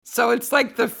So it's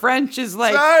like the French is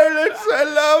like, Silas, I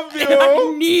love you.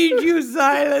 I need you,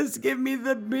 Silas. Give me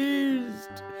the beast.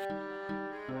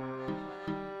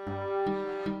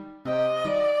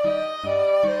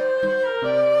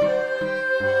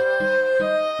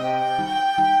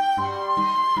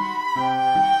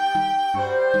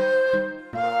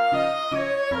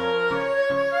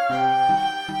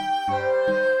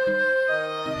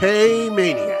 Hey,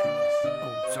 maniacs.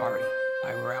 Oh, sorry.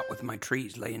 I were out with my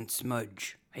trees laying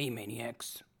smudge. Hey,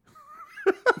 maniacs.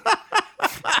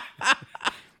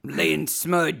 Laying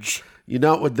smudge. You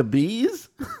not with the bees?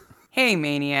 Hey,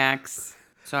 maniacs.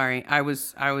 Sorry, I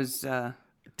was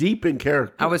Deep in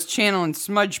character. channeling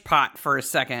Smudge Pot for a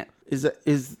second.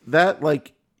 Is that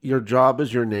like your job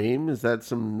is your name? Is that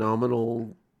some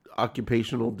nominal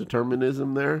occupational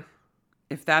determinism there?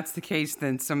 If that's the case,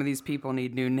 then some of these people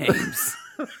need new names.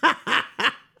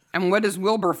 And what does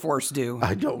Wilberforce do?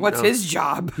 I don't know. What's his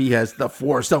job? He has the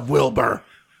force of Wilbur.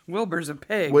 Wilbur's a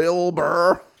pig.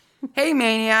 Wilbur. Hey,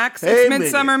 maniacs. Hey, It's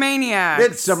Midsummer Maniacs.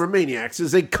 Midsummer Maniacs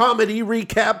is a comedy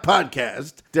recap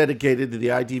podcast dedicated to the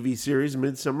ITV series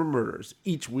Midsummer Murders.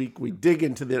 Each week we dig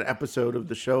into the episode of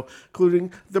the show,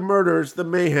 including the murders, the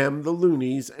mayhem, the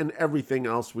loonies, and everything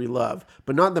else we love.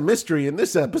 But not the mystery in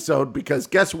this episode, because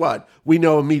guess what? We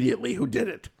know immediately who did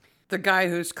it. The guy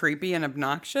who's creepy and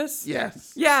obnoxious?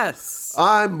 Yes. Yes.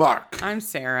 I'm Mark. I'm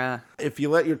Sarah. If you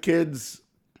let your kids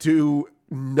do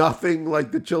nothing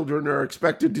like the children are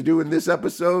expected to do in this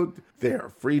episode, they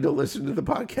are free to listen to the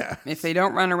podcast. If they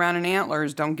don't run around in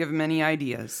antlers, don't give them any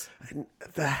ideas.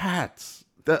 The hats.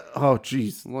 Oh,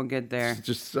 jeez. We'll get there. It's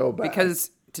just so bad.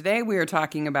 Because today we are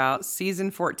talking about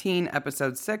Season 14,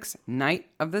 Episode 6, Night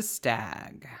of the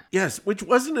Stag. Yes, which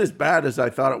wasn't as bad as I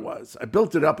thought it was. I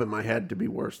built it up in my head to be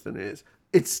worse than it is.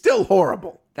 It's still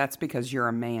horrible. That's because you're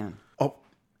a man. Oh,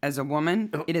 As a woman,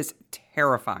 it is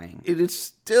terrifying. it is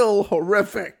still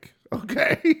horrific.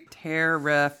 Okay.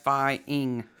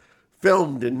 Terrifying.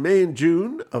 Filmed in May and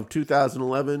June of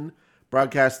 2011.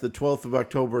 Broadcast the 12th of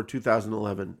October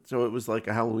 2011. So it was like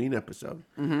a Halloween episode.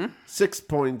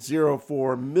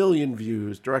 6.04 million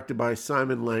views. Directed by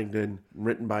Simon Langdon.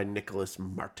 Written by Nicholas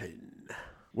Martin.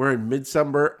 We're in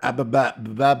Midsummer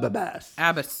Abbas.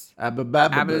 Abbas.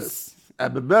 Abbas.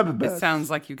 It sounds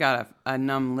like you got a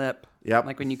numb lip. Yep.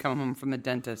 Like when you come home from the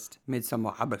dentist.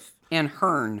 Midsummer Abbas. And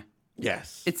Hearn.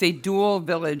 Yes. It's a dual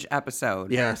village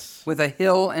episode. Yes. With a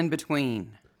hill in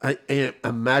between.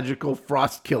 A magical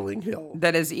frost-killing hill.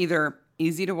 That is either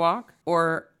easy to walk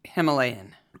or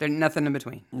Himalayan. There's nothing in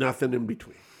between. Nothing in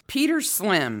between. Peter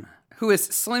Slim, who is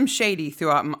Slim Shady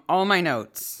throughout all my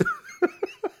notes.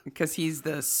 Because he's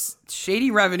the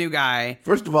shady revenue guy.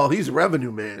 First of all, he's a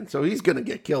revenue man, so he's going to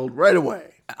get killed right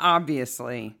away.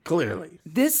 Obviously. Clearly.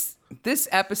 This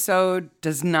episode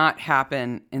does not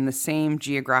happen in the same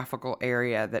geographical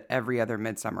area that every other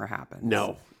Midsummer happens.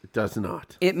 No, it does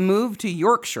not. It moved to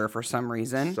Yorkshire for some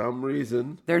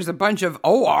reason. There's a bunch of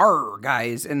OR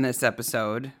guys in this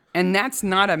episode, and that's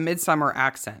not a Midsummer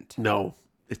accent. No,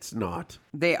 it's not.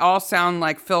 They all sound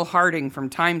like Phil Harding from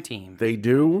Time Team. They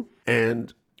do,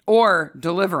 and... Or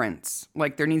Deliverance.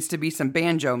 Like there needs to be some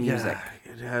banjo music.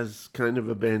 Yeah, it has kind of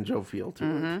a banjo feel to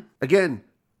it. Again,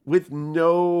 with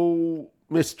no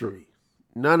mystery.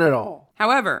 None at all.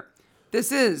 However,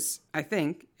 this is, I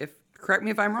think, correct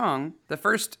me if I'm wrong, the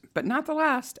first, but not the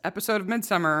last, episode of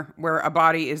Midsummer where a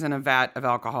body is in a vat of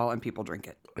alcohol and people drink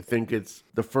it. I think it's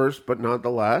the first, but not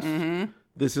the last.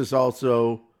 This is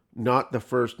also not the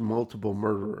first multiple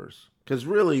murderers. Because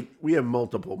really, we have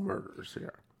multiple murderers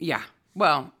here. Yeah.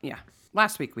 Well, yeah.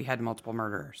 Last week we had multiple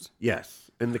murderers.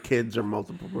 Yes. And the kids are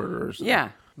multiple murderers. Yeah.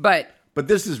 But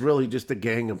this is really just a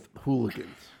gang of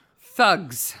hooligans.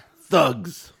 Thugs.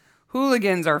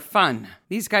 Hooligans are fun.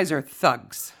 These guys are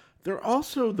thugs. They're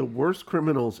also the worst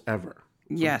criminals ever.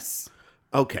 Yes.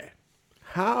 Okay.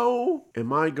 How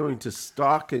am I going to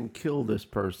stalk and kill this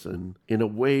person in a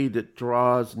way that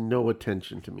draws no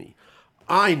attention to me?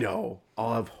 I know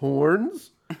I'll have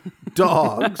horns,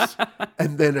 dogs,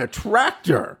 and then a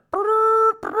tractor.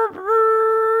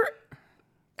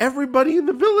 Everybody in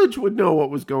the village would know what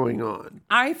was going on.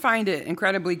 I find it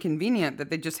incredibly convenient that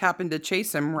they just happened to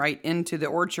chase him right into the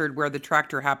orchard where the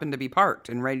tractor happened to be parked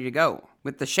and ready to go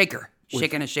with the shaker.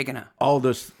 Shaking. All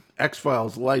this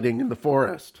X-Files lighting in the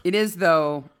forest. It is,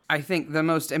 though, I think, the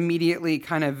most immediately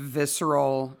kind of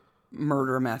visceral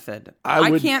murder method.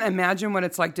 I can't imagine what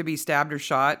it's like to be stabbed or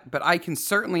shot, but I can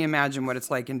certainly imagine what it's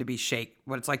like to be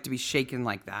shaken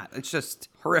like that. It's just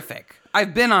horrific.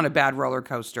 I've been on a bad roller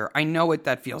coaster. I know what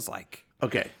that feels like.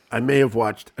 Okay, I may have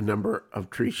watched a number of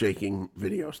tree shaking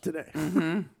videos today.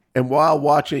 And while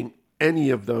watching any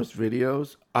of those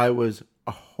videos, I was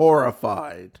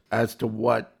horrified as to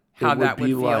what how it would that would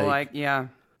be feel like. Yeah.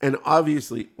 And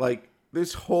obviously, like,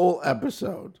 this whole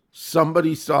episode,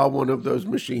 somebody saw one of those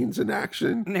machines in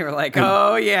action. And they were like,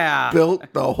 oh, yeah.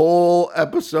 Built the whole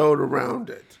episode around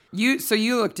it. So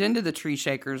you looked into the tree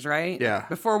shakers, right? Yeah.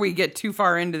 Before we get too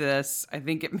far into this, I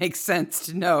think it makes sense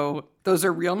to know those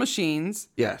are real machines.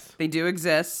 Yes. They do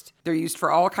exist. They're used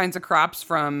for all kinds of crops,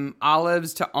 from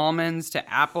olives to almonds to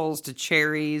apples to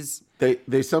cherries.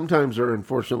 They sometimes are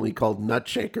unfortunately called nut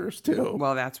shakers too.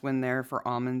 Well, that's when they're for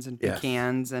almonds and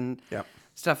pecans and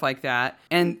stuff like that.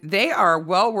 And they are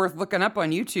well worth looking up on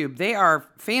YouTube. They are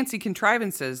fancy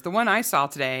contrivances. The one I saw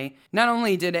today, not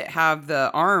only did it have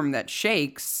the arm that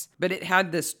shakes, but it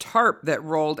had this tarp that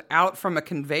rolled out from a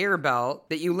conveyor belt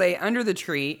that you lay under the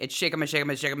tree. It shake 'em and shake 'em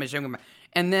and shake 'em and shake 'em.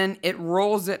 And then it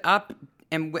rolls it up,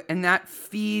 and that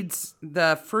feeds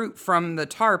the fruit from the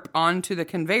tarp onto the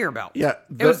conveyor belt. Yeah.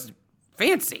 It was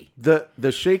fancy.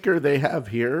 The shaker they have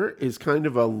here is kind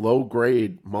of a low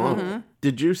grade model. Mm-hmm.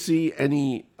 Did you see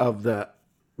any of the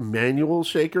manual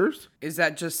shakers? Is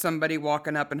that just somebody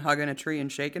walking up and hugging a tree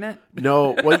and shaking it?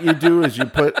 No, what you do is you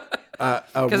put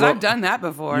because I've done that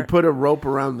before. You put a rope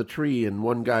around the tree, and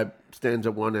one guy stands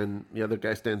at one end, the other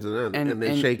guy stands at the other, and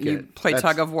they shake you it. Play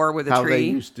tug of war with a how tree. They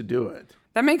used to do it.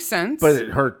 That makes sense. But it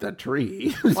hurt the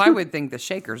tree. Well, I would think the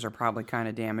shakers are probably kind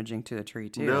of damaging to the tree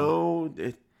too. No,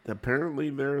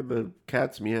 apparently they're the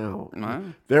cat's meow. Wow.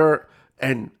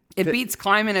 It beats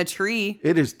climbing a tree.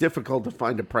 It is difficult to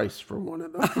find a price for one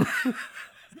of them.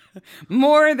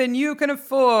 More than you can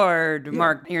afford, yeah.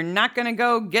 Mark. You're not going to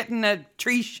go getting a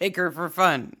tree shaker for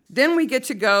fun. Then we get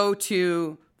to go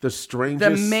to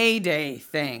the May Day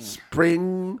thing.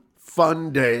 Spring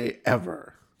fun day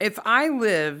ever. If I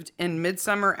lived in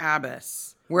Midsummer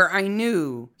Abyss, where I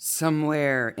knew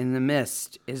somewhere in the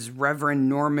mist is Reverend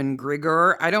Norman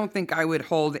Grigor, I don't think I would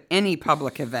hold any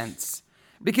public events.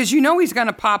 Because you know he's going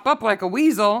to pop up like a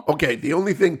weasel. Okay, the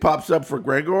only thing pops up for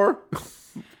Gregor,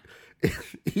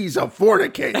 he's a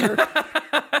fornicator.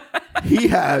 He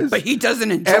has... But he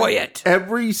doesn't enjoy it.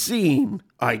 Every scene,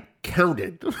 I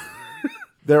counted.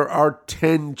 There are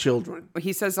 10 children. Well,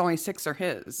 he says only 6 are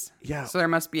his. Yeah. So there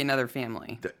must be another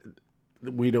family.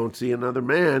 We don't see another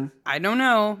man. I don't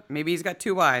know. Maybe he's got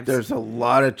 2 wives. There's a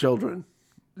lot of children.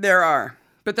 There are.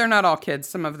 But they're not all kids.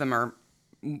 Some of them are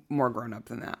more grown up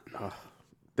than that.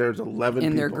 There's 11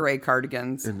 in people. their gray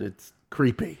cardigans. And it's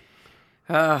creepy.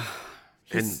 And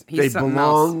they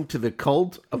belong to the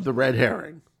cult of the red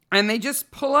herring. And they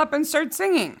just pull up and start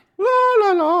singing. La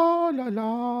la la la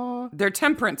la. They're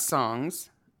temperance songs.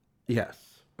 Yes.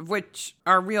 Which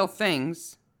are real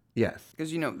things. Yes.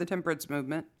 Because, the temperance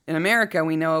movement. In America,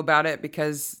 we know about it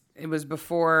because it was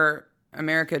before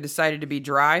America decided to be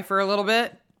dry for a little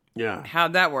bit. Yeah.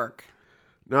 How'd that work?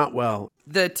 Not well.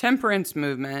 The temperance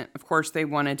movement, of course, they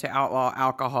wanted to outlaw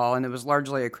alcohol, and it was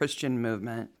largely a Christian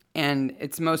movement. And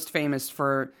it's most famous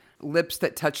for lips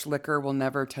that touch liquor will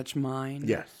never touch mine.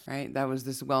 Yes. Right? That was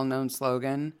this well-known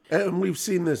slogan. And we've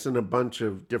seen this in a bunch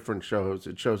of different shows.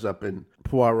 It shows up in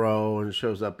Poirot and it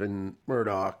shows up in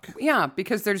Murdoch. Yeah,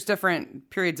 because there's different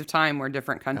periods of time where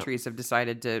different countries have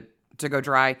decided to go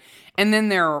dry. And then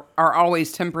there are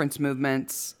always temperance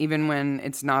movements, even when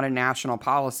it's not a national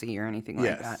policy or anything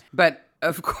like that. But,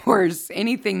 of course,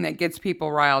 anything that gets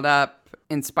people riled up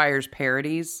inspires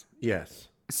parodies. Yes.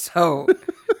 So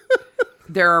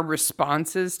there are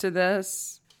responses to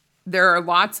this. There are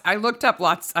lots. I looked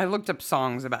up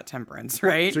songs about temperance,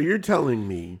 right? So you're telling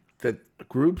me that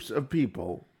groups of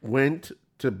people went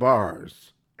to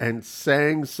bars and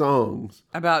sang songs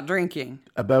about drinking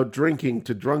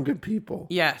to drunken people.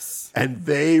 Yes. And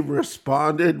they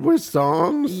responded with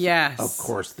songs? Yes. Of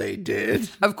course they did.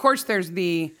 Of course there's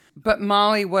but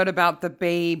Molly, what about the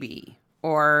baby?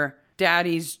 Or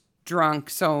Daddy's drunk,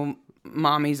 so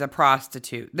Mommy's a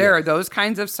prostitute. There are those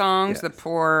kinds of songs, the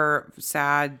poor,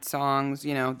 sad songs,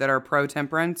 that are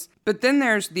pro-temperance. But then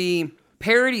there's the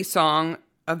parody song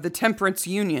of the Temperance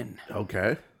Union.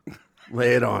 Okay.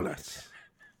 Lay it on us.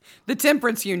 The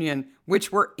Temperance Union,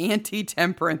 which were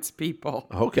anti-temperance people.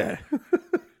 Okay.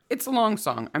 It's a long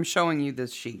song. I'm showing you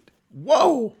this sheet.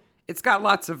 Whoa. It's got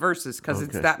lots of verses because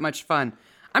it's that much fun.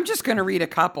 I'm just going to read a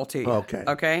couple to you. Okay.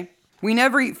 Okay? We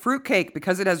never eat fruitcake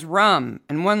because it has rum,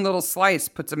 and one little slice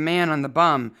puts a man on the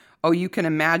bum. Oh, you can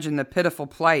imagine the pitiful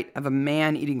plight of a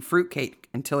man eating fruitcake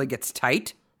until he gets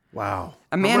tight. Wow.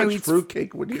 How much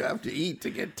fruitcake would you have to eat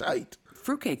to get tight?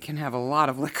 Fruitcake can have a lot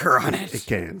of liquor on it. It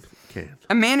can.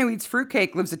 A man who eats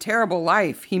fruitcake lives a terrible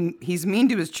life. He's mean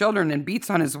to his children and beats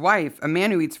on his wife. A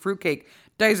man who eats fruitcake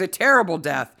dies a terrible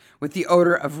death with the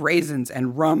odor of raisins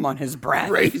and rum on his breath.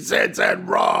 Raisins and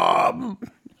rum!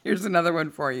 Here's another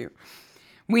one for you.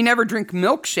 We never drink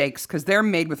milkshakes because they're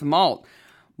made with malt.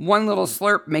 One little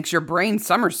slurp makes your brain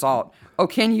somersault. Oh,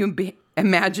 can you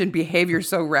imagine behavior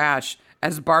so rash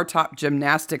as bar top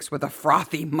gymnastics with a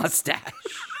frothy mustache?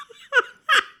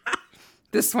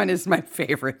 This one is my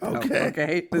favorite, though,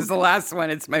 okay? This is the last one.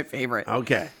 It's my favorite.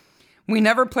 Okay. We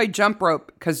never play jump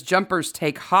rope because jumpers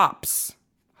take hops.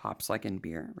 Hops like in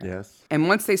beer. Right? Yes. And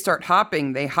once they start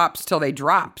hopping, they hops till they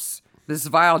drops. This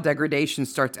vile degradation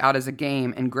starts out as a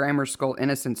game, and grammar school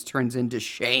innocence turns into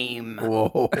shame.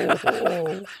 Whoa.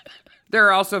 There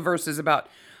are also verses about,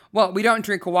 well, we don't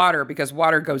drink water because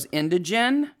water goes into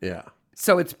gin. Yeah.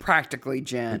 So it's practically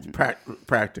gin. It's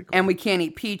practically. And we can't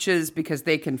eat peaches because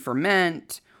they can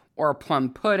ferment, or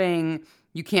plum pudding.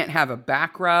 You can't have a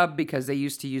back rub because they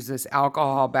used to use this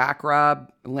alcohol back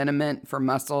rub, liniment for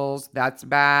muscles. That's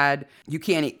bad. You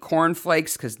can't eat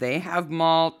cornflakes because they have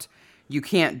malt. You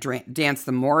can't dance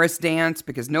the Morris dance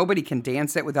because nobody can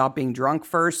dance it without being drunk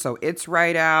first, so it's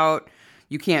right out.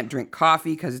 You can't drink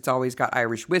coffee because it's always got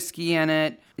Irish whiskey in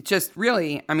it. It's just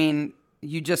really, I mean,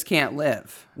 you just can't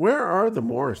live. Where are the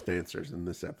Morris dancers in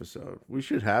this episode? We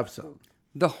should have some.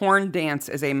 The horn dance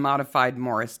is a modified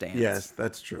Morris dance. Yes,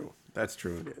 that's true. That's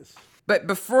true, it is. But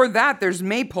before that, there's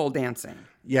maypole dancing.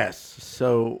 Yes,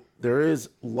 so there is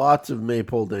lots of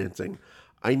maypole dancing.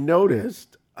 I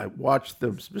noticed, I watched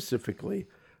them specifically,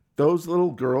 those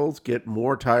little girls get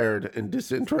more tired and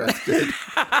disinterested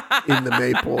in the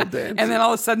maypole dance. And then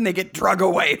all of a sudden they get drug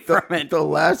away from it. The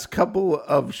last couple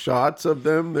of shots of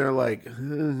them, they're like...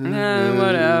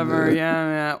 whatever,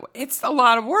 yeah. It's a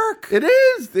lot of work. It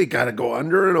is. They got to go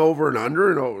under and over and under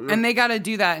and over. And they got to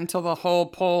do that until the whole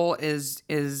pole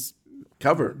is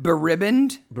covered.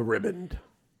 Beribboned. Beribboned.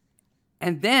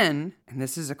 And then, and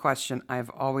this is a question I've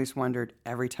always wondered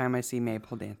every time I see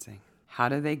maypole dancing. How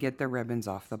do they get the ribbons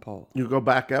off the pole? You go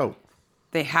back out.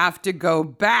 They have to go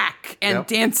back and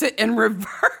dance it in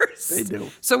reverse. They do.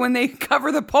 So when they cover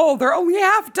the pole, they're only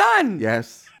half done.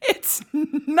 Yes. It's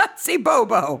nutsy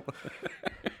bobo.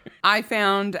 I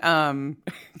found,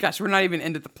 gosh, we're not even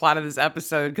into the plot of this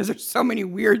episode because there's so many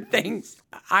weird things.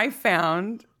 I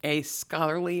found a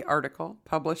scholarly article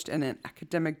published in an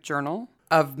academic journal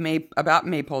about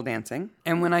maypole dancing.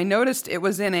 And when I noticed it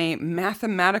was in a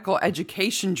mathematical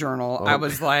education journal, I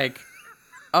was like,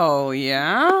 oh,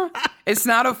 yeah? It's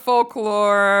not a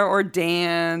folklore or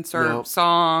dance or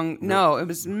song. No, it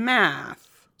was math.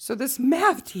 So this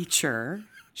math teacher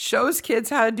shows kids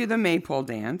how to do the maypole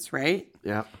dance, right?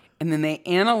 Yeah. And then they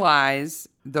analyze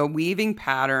the weaving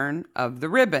pattern of the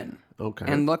ribbon. Okay.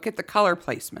 And look at the color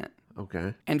placement.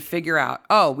 Okay. And figure out,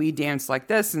 oh, we dance like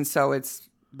this, and so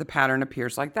the pattern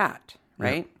appears like that,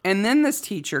 right? Yeah. And then this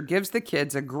teacher gives the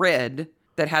kids a grid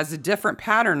that has a different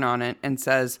pattern on it and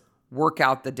says, work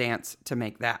out the dance to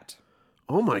make that.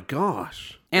 Oh my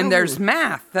gosh. And there's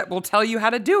math that will tell you how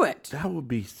to do it. That would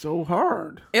be so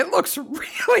hard. It looks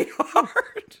really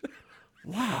hard.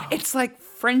 Wow. It's like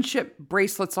friendship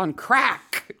bracelets on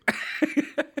crack.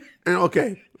 And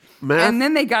okay. Math, and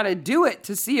then they got to do it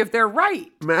to see if they're right.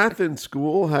 Math in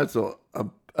school has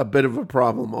a bit of a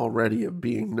problem already of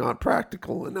being not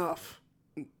practical enough.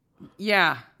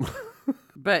 Yeah.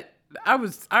 But I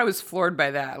was floored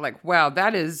by that. Like, wow,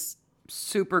 that is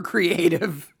super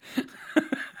creative.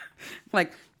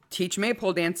 Like, teach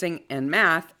maypole dancing and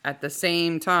math at the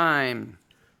same time.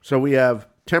 So we have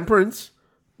temperance,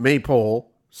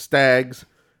 maypole, stags,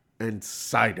 and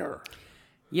cider.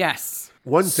 Yes.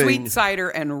 One thing, sweet cider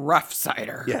and rough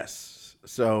cider. Yes.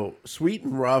 So sweet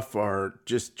and rough are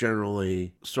just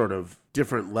generally sort of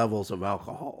different levels of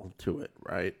alcohol to it,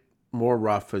 right? More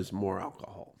rough is more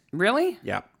alcohol. Really?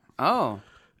 Yeah. Oh.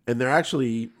 And they're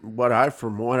actually,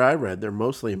 from what I read, they're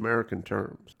mostly American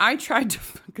terms. I tried to,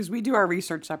 because we do our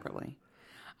research separately.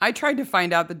 I tried to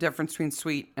find out the difference between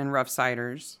sweet and rough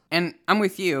ciders. And I'm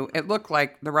with you. It looked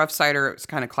like the rough cider was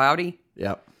kind of cloudy.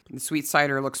 Yep. The sweet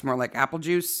cider looks more like apple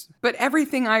juice. But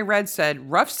everything I read said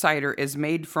rough cider is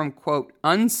made from, quote,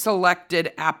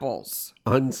 unselected apples.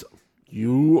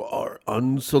 You are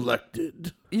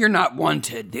unselected. You're not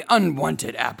wanted. The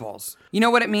unwanted apples. You know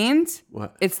what it means?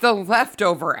 What? It's the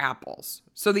leftover apples.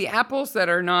 So the apples that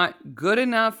are not good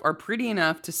enough or pretty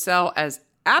enough to sell as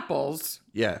apples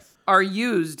Yes. are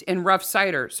used in rough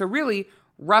cider. So really,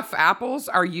 rough apples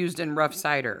are used in rough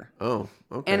cider. Oh,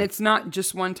 okay. And it's not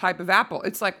just one type of apple.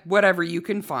 It's like whatever you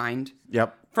can find.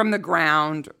 Yep. From the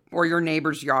ground or your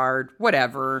neighbor's yard,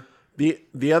 whatever.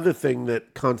 The other thing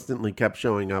that constantly kept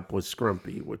showing up was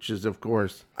scrumpy, which is, of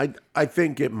course, I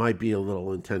think it might be a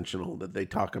little intentional that they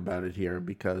talk about it here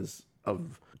because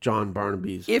of John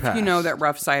Barnaby's If past. you know that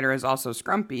rough cider is also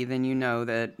scrumpy, then you know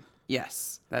that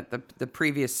Yes. That the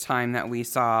previous time that we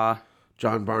saw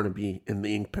John Barnaby in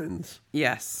the ink pens.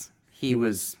 Yes. He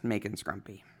was making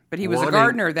Scrumpy. But he was a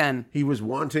gardener then. He was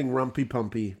wanting Rumpy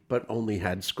Pumpy, but only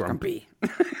had Scrumpy.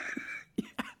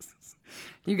 Yes.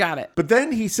 You got it. But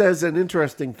then he says an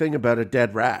interesting thing about a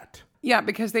dead rat. Yeah,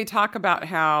 because they talk about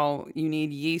how you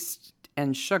need yeast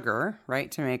and sugar,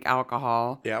 right, to make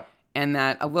alcohol. Yep. And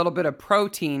that a little bit of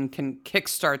protein can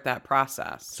kickstart that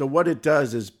process. So what it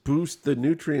does is boost the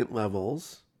nutrient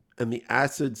levels, and the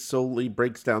acid slowly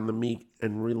breaks down the meat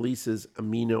and releases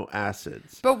amino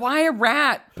acids. But why a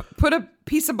rat? Put a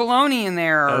piece of bologna in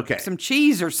there or some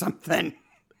cheese or something.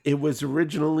 It was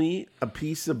originally a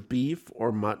piece of beef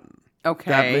or mutton.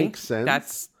 Okay. That makes sense.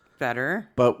 That's better.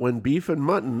 But when beef and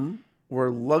mutton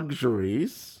were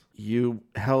luxuries, you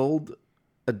held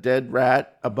a dead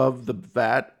rat above the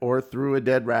vat or threw a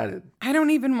dead rat in. I don't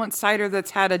even want cider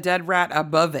that's had a dead rat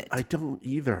above it. I don't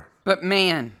either. But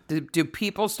man, do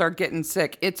people start getting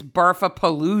sick? It's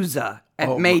Barfapalooza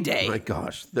at May Day. Oh my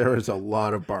gosh, there is a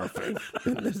lot of barfing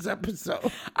in this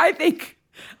episode. I think,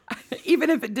 even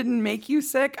if it didn't make you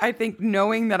sick, I think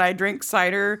knowing that I drink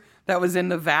cider that was in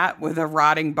the vat with a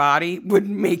rotting body would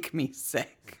make me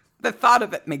sick. The thought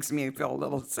of it makes me feel a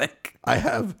little sick. I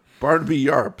have Barnaby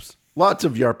Yarps. Lots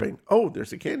of yarping. Oh,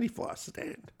 there's a candy floss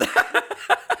stand.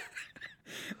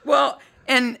 Well,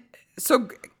 and so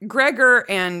Gregor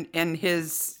and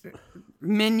his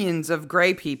minions of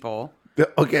gray people.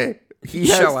 He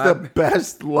has the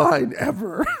best line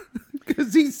ever.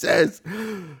 Because he says,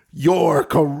 "Your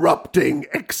corrupting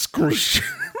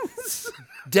excretions."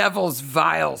 Devil's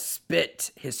vile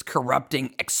spit, his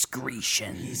corrupting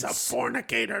excretions. He's a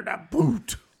fornicator to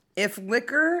boot. If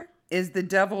liquor is the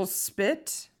devil's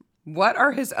spit, what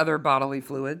are his other bodily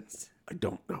fluids? I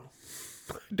don't know.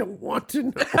 I don't want to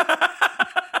know.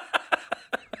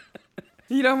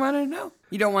 You don't want to know?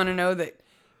 You don't want to know that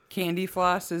candy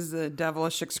floss is the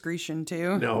devilish excretion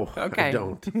too? No, okay. I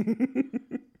don't.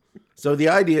 So the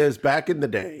idea is back in the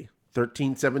day,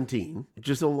 1317, which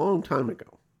is a long time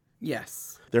ago.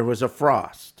 Yes. There was a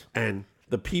frost, and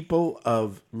the people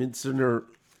of Midsummer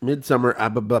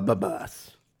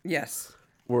Abbas Yes.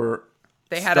 were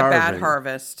They had starving, a bad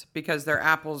harvest because their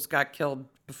apples got killed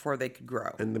before they could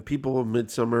grow. and the people of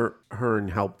Midsummer Hern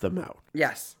helped them out.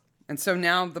 Yes. And so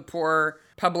now the poor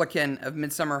publican of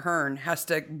Midsummer Hern has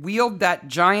to wield that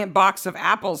giant box of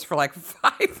apples for like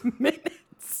 5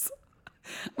 minutes.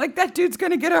 Like that dude's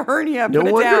going to get a hernia. No Put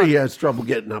it wonder down. he has trouble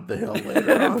getting up the hill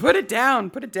later on. Put it down.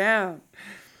 Put it down.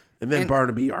 And then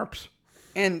Barnaby Yarps.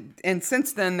 And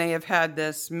since then, they have had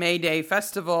this May Day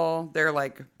festival. They're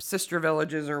like sister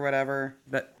villages or whatever.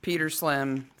 But Peter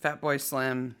Slim, Fatboy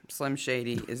Slim, Slim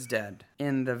Shady is dead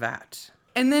in the vat.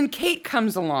 And then Kate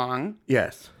comes along.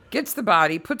 Yes. Gets the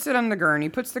body, puts it on the gurney,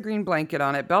 puts the green blanket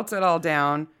on it, belts it all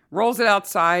down, rolls it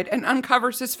outside, and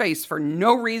uncovers his face for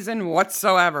no reason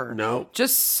whatsoever. No.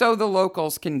 Just so the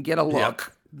locals can get a look. Yep.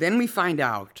 Then we find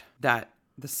out that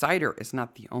the cider is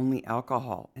not the only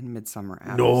alcohol in Midsummer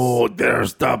Abbas. No,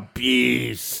 there's the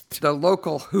beast. The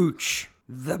local hooch,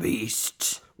 the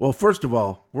beast. Well, first of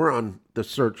all, we're on the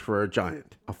search for a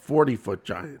giant, a 40-foot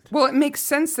giant. Well, it makes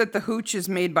sense that the hooch is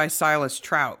made by Silas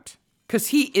Trout, because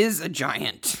he is a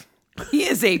giant. He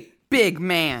is a big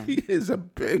man. He is a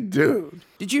big dude.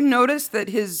 Did you notice that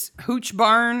his hooch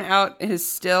barn out his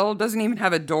still doesn't even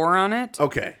have a door on it?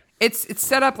 Okay. It's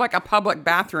set up like a public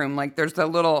bathroom. Like there's the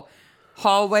little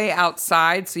hallway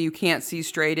outside so you can't see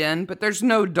straight in, but there's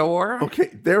no door. Okay,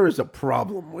 there is a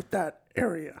problem with that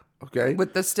area, okay?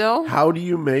 With the still? How do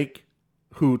you make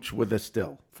hooch with a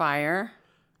still? Fire.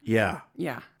 Yeah.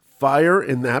 Yeah. Fire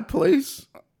in that place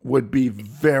would be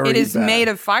very It is bad. made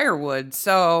of firewood,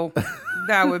 so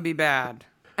that would be bad.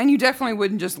 And you definitely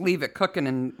wouldn't just leave it cooking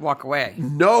and walk away.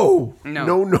 No. No.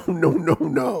 No, no, no, no,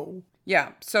 no. Yeah,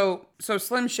 so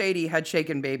Slim Shady had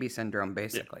shaken baby syndrome,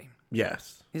 basically.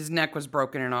 Yes. His neck was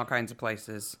broken in all kinds of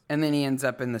places. And then he ends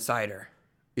up in the cider.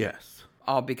 Yes.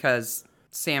 All because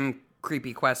Sam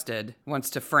Creepy Quested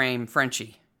wants to frame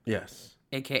Frenchie, Yes.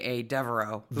 a.k.a.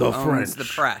 Devereaux, who The owns French. the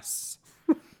press.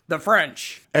 The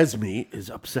French. Esme is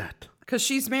upset. Because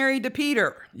she's married to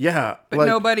Peter, Yeah. but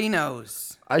nobody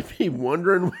knows. I'd be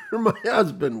wondering where my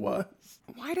husband was.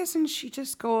 Why doesn't she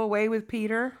just go away with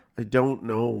Peter? I don't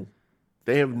know.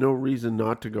 They have no reason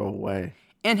not to go away.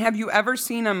 And have you ever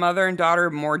seen a mother and daughter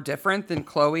more different than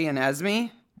Chloe and Esme?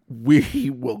 We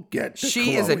will get to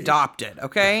She is Chloe. adopted,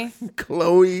 okay?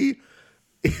 Chloe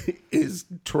is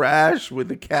trash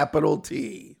with a capital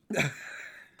T.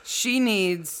 She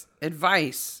needs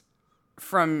advice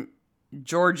from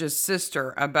George's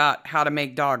sister about how to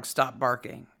make dogs stop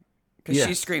barking. Because she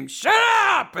Yes. screams, "Shut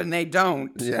stop, and they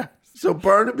don't. Yeah. So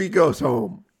Barnaby goes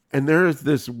home, and there is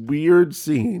this weird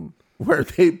scene where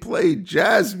they play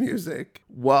jazz music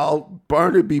while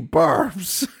Barnaby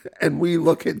barfs, and we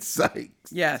look at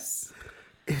Sykes. Yes.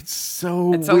 It's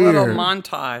weird. A little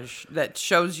montage that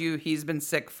shows you he's been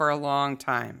sick for a long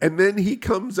time. And then he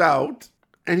comes out,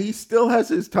 and he still has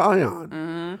his tie on.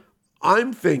 Mm-hmm.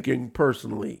 I'm thinking,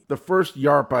 personally, the first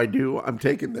yarp I do, I'm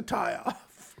taking the tie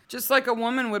off. Just like a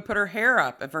woman would put her hair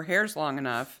up if her hair's long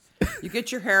enough. You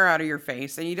get your hair out of your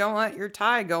face and you don't let your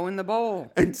tie go in the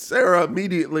bowl. And Sarah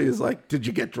immediately is like, did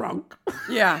you get drunk?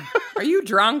 Yeah. Are you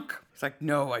drunk? It's like,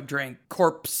 no, I drank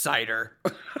corpse cider.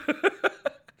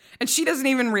 And she doesn't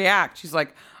even react. She's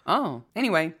like, oh,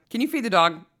 anyway, can you feed the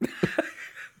dog?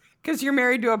 Because you're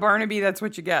married to a Barnaby, that's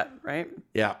what you get, right?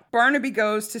 Yeah. Barnaby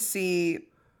goes to see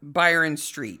Byron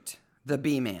Street, the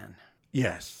bee man.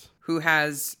 Yes. Who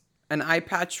has an eye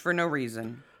patch for no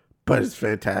reason. But it's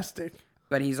fantastic.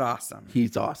 But he's awesome.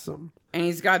 He's awesome. And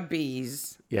he's got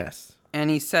bees. Yes. And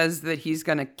he says that he's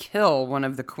going to kill one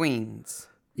of the queens.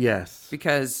 Yes.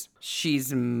 Because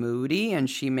she's moody and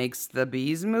she makes the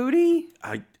bees moody?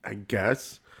 I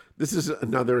guess. This is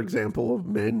another example of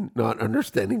men not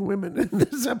understanding women in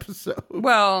this episode.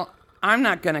 Well, I'm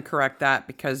not going to correct that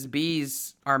because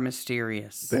bees are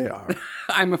mysterious. They are.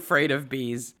 I'm afraid of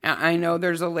bees. I know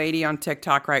there's a lady on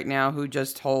TikTok right now who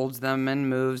just holds them and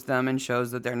moves them and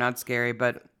shows that they're not scary,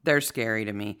 but they're scary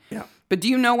to me. Yeah. But do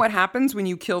you know what happens when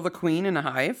you kill the queen in a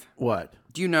hive? What?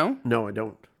 Do you know? No, I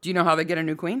don't. Do you know how they get a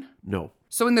new queen? No.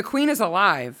 So when the queen is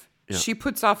alive, she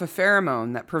puts off a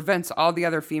pheromone that prevents all the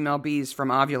other female bees from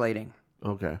ovulating.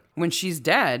 Okay. When she's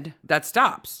dead, that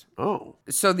stops. Oh.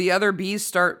 So the other bees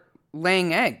start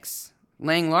laying eggs,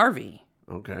 laying larvae.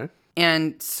 Okay.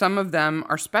 And some of them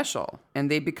are special, and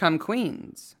they become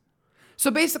queens. So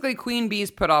basically, queen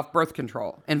bees put off birth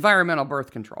control, environmental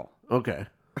birth control. Okay.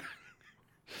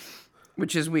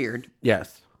 Which is weird.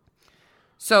 Yes.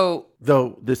 So...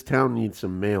 Though this town needs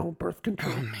some male birth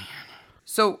control. Oh, man.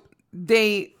 So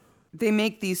they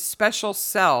make these special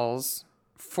cells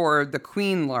for the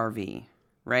queen larvae,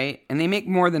 right? And they make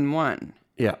more than one.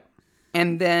 Yeah.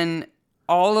 And then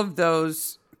all of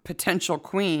those potential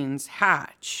queens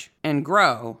hatch and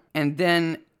grow, and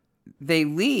then they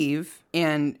leave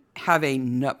and have a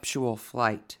nuptial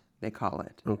flight, they call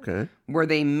it. Okay. Where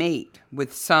they mate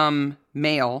with some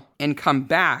male and come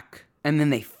back, and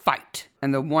then they fight.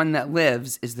 And the one that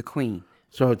lives is the queen.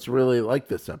 So it's really like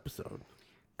this episode.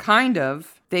 Kind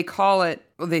of. They call it,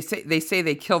 well, they say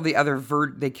they kill the other,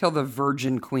 they kill the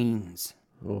virgin queens.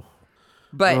 Oh.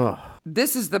 But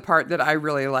this is the part that I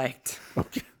really liked.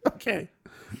 Okay.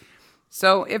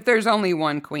 So if there's only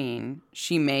one queen,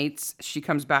 she mates, she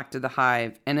comes back to the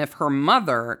hive. And if her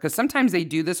mother, because sometimes they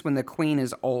do this when the queen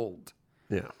is old.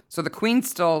 Yeah. So the queen's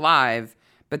still alive,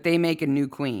 but they make a new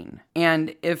queen.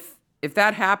 And if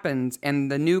that happens and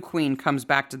the new queen comes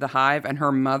back to the hive and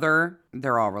her mother,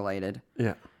 they're all related.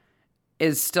 Yeah.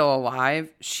 Is still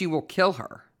alive, she will kill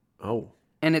her. Oh.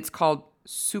 And it's called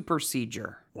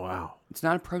supersedure. Wow. It's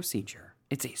not a procedure.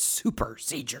 It's a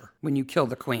supersedure when you kill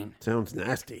the queen. Sounds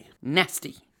nasty.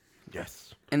 Nasty.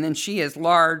 Yes. And then she is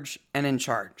large and in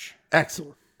charge.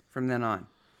 Excellent. From then on.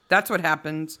 That's what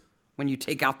happens when you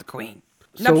take out the queen.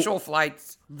 Nuptial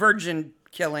flights, virgin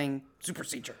killing,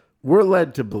 supersedure. We're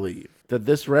led to believe that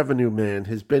this revenue man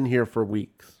has been here for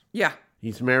weeks. Yeah.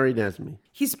 He's married Esme.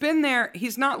 He's been there.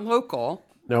 He's not local.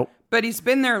 Nope. But he's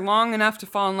been there long enough to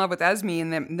fall in love with Esme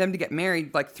and them to get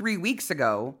married like 3 weeks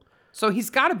ago. So he's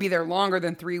got to be there longer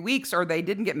than 3 weeks, or they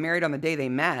didn't get married on the day they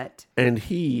met. And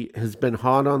he has been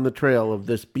hot on the trail of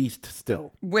this beast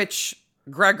still. Which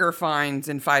Gregor finds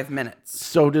in 5 minutes.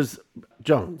 So does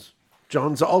Jones.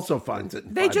 Jones also finds it in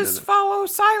 5 minutes. They just follow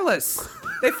Silas.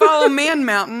 They follow Man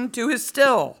Mountain to his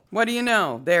still. What do you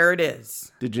know? There it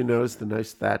is. Did you notice the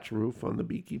nice thatch roof on the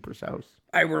beekeeper's house?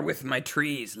 I were with my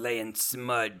trees laying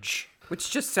smudge.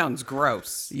 Which just sounds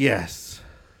gross. Yes.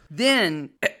 Then...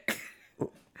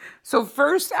 So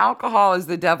first, alcohol is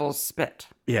the devil's spit.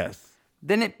 Yes.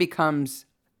 Then it becomes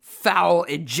foul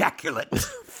ejaculate.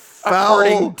 Foul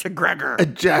according to Gregor.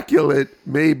 Ejaculate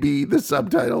may be the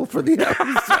subtitle for the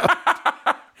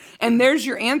episode. And there's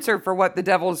your answer for what the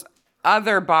devil's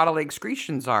other bodily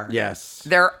excretions are. Yes.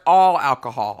 They're all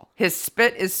alcohol. His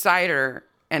spit is cider,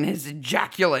 and his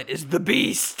ejaculate is the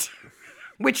beast.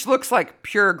 Which looks like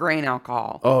pure grain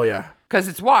alcohol. Oh, yeah. Because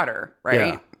it's water,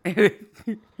 right? Yeah.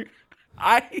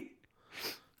 I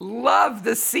love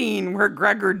the scene where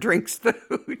Gregor drinks the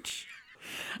hooch.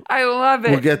 I love it.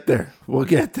 We'll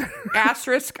get there.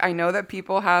 Asterisk, I know that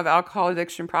people have alcohol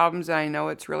addiction problems, and I know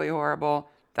it's really horrible.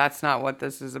 That's not what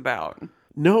this is about.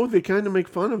 No, they kind of make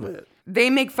fun of it. They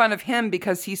make fun of him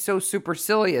because he's so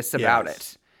supercilious about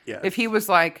it. Yes. If he was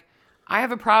like, I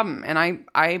have a problem and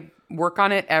I work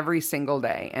on it every single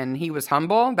day, and he was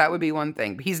humble, that would be one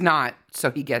thing. But he's not,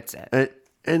 so he gets it.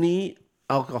 Any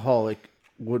alcoholic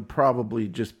would probably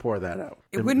just pour that out.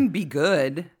 It wouldn't be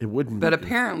good. It wouldn't But be good.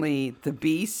 apparently the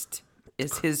Beast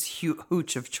is his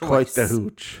hooch of choice. Quite the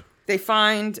hooch. They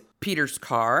find Peter's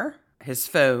car, his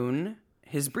phone,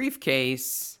 his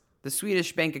briefcase, the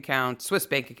Swiss bank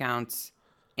accounts,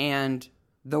 and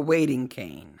the waiting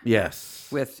cane. Yes.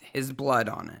 With his blood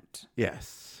on it.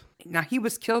 Yes. Now, he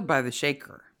was killed by the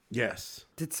shaker. Yes.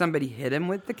 Did somebody hit him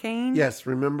with the cane? Yes.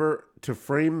 Remember, to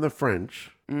frame the French,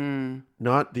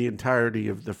 not the entirety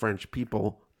of the French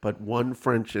people, but one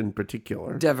French in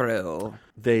particular. Devereux.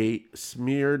 They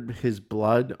smeared his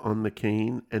blood on the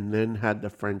cane and then had the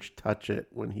French touch it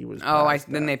when he was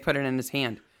Then they put it in his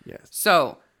hand. Yes.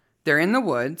 So, they're in the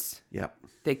woods. Yep.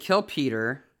 They kill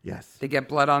Peter. Yes. They get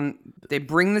blood on... They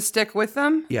bring the stick with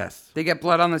them. Yes. They get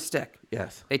blood on the stick.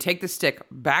 Yes. They take the stick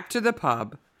back to the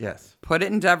pub. Yes. Put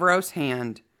it in Devereux's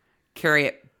hand. Carry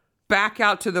it back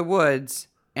out to the woods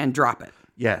and drop it.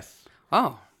 Yes.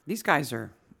 Oh, these guys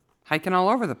are hiking all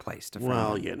over the place to find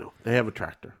Well, him. they have a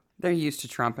tractor. They're used to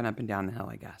tromping up and down the hill,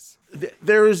 I guess.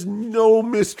 There is no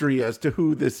mystery as to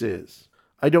who this is.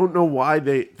 I don't know why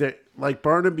they like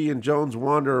Barnaby and Jones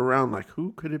wander around like,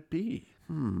 who could it be?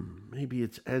 Maybe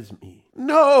it's Esme.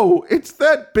 No, it's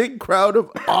that big crowd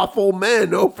of awful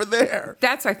men over there.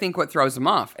 That's, I think, what throws them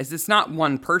off, is it's not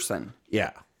one person.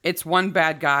 Yeah. It's one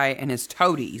bad guy and his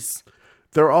toadies.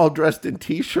 They're all dressed in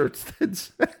T-shirts that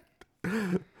said,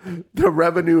 the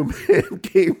revenue man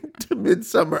came to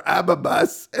Midsummer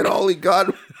Abbas and all he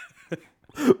got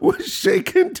was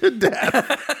shaken to death.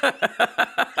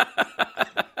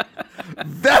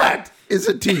 That is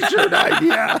a T-shirt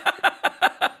idea.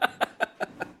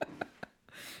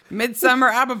 Midsummer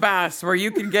Abbas, where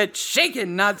you can get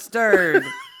shaken, not stirred.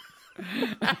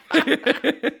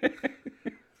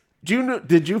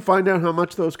 Did you find out how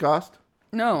much those cost?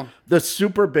 No. The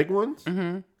super big ones?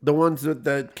 Mm-hmm. The ones with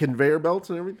the conveyor belts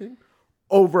and everything?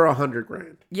 Over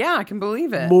 $100,000. Yeah, I can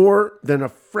believe it. More than a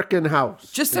frickin' house.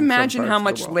 Just imagine how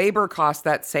much labor cost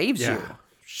that saves you.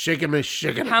 Shaking me,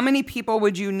 shaking. How many people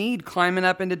would you need climbing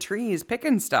up into trees,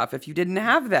 picking stuff if you didn't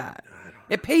have that?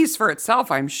 It pays for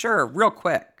itself, I'm sure, real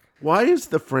quick. Why is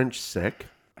the French sick?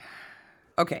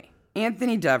 Okay,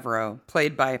 Anthony Devereux,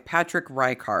 played by Patrick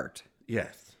Reichart.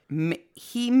 Yes.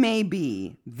 He may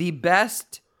be the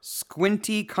best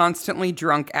squinty, constantly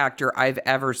drunk actor I've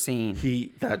ever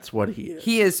seen. That's what he is.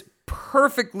 He is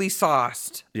perfectly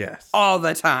sauced. Yes. All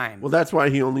the time. Well, that's why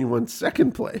he only won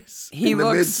second place in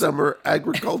the Midsummer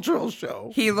Agricultural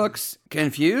Show. He looks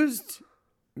confused,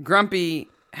 grumpy,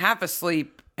 half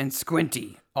asleep, and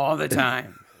squinty all the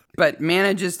time. But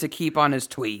manages to keep on his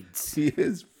tweeds. He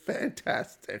is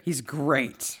fantastic. He's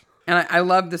great. And I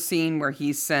love the scene where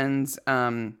he sends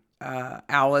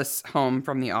Alice home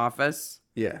from the office.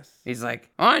 Yes. He's like,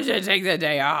 why don't you take the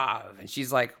day off? And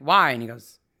she's like, why? And he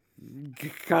goes,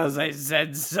 because I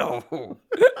said so.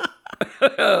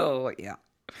 Oh, yeah.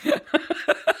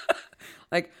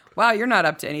 Like, wow, you're not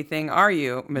up to anything, are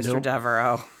you, Mr. Nope.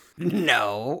 Devereux?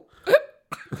 No.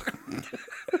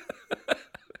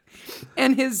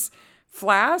 And his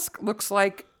flask looks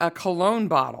like a cologne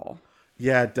bottle.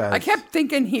 Yeah, it does. I kept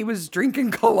thinking he was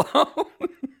drinking cologne.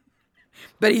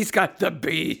 But he's got the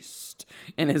Beast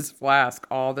in his flask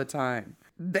all the time.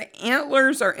 The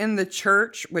antlers are in the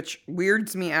church, which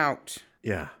weirds me out.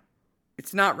 Yeah.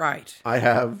 It's not right. I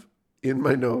have in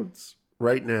my notes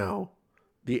right now,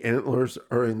 the antlers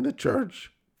are in the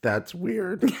church. That's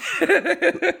weird.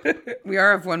 We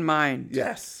are of one mind.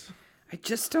 Yes. I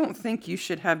just don't think you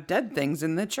should have dead things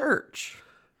in the church.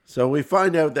 So we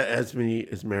find out that Esme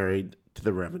is married to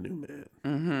the revenue man.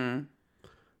 Mm-hmm.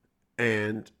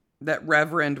 And that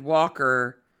Reverend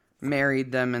Walker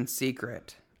married them in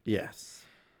secret. Yes.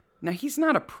 Now, he's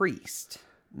not a priest.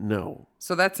 No.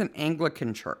 So that's an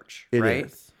Anglican church, right? It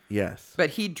is. Yes.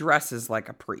 But he dresses like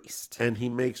a priest. And he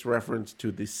makes reference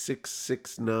to the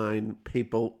 669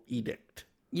 papal edict.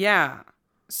 Yeah.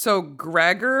 So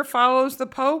Gregor follows the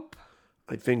Pope?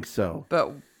 I think so.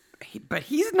 But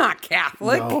he's not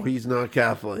Catholic. No, he's not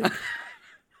Catholic.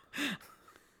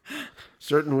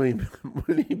 Certainly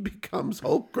when he becomes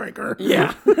Hulk Gregor.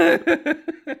 Yeah.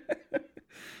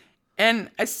 And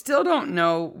I still don't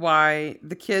know why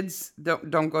the kids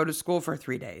don't go to school for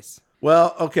 3 days.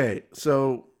 Well, okay,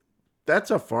 so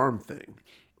that's a farm thing.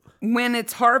 When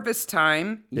it's harvest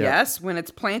time, yes. When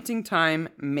it's planting time,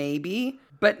 maybe.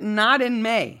 But not in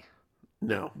May.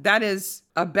 No. That is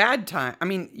a bad time. I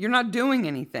mean, you're not doing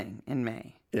anything in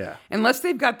May. Yeah. Unless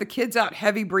they've got the kids out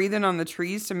heavy breathing on the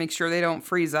trees to make sure they don't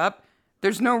freeze up,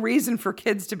 there's no reason for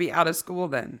kids to be out of school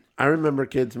then. I remember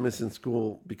kids missing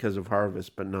school because of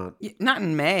harvest, but not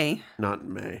in May. Not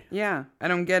in May. Yeah, I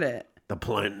don't get it. The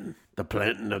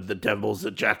planting of the devil's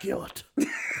ejaculate.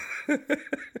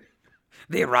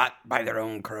 They rot by their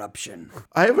own corruption.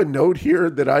 I have a note here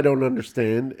that I don't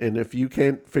understand, and if you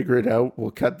can't figure it out,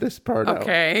 we'll cut this part out.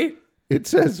 Okay. It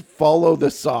says, follow the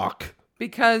sock.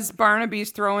 Because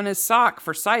Barnaby's throwing his sock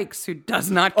for Sykes, who does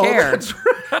not care. Oh, that's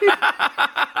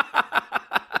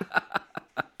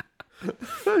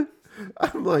right.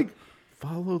 I'm like,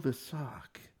 follow the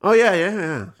sock. Oh,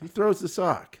 yeah. He throws the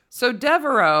sock. So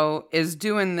Devereaux is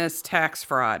doing this tax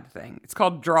fraud thing. It's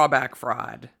called drawback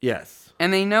fraud. Yes.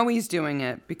 And they know he's doing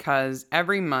it because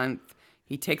every month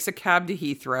he takes a cab to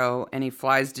Heathrow and he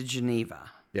flies to Geneva.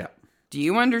 Yeah. Do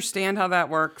you understand how that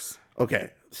works?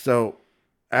 Okay, so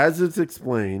as it's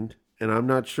explained, and I'm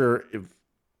not sure if...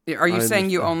 Are you saying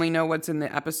you only know what's in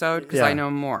the episode? Because I know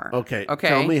more. Okay.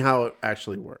 Tell me how it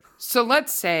actually works. So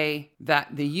let's say that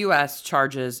the U.S.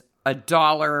 charges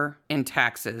 $1 in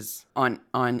taxes on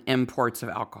imports of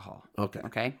alcohol.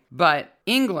 Okay. But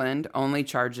England only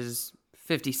charges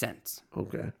 50 cents.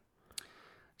 Okay.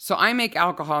 So I make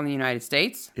alcohol in the United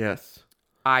States. Yes.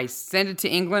 I send it to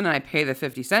England and I pay the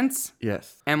 50 cents.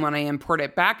 Yes. And when I import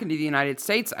it back into the United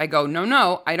States, I go,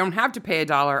 no, I don't have to pay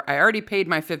 $1. I already paid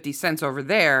my 50 cents over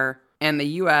there. And the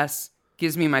U.S.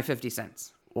 gives me my 50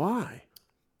 cents. Why?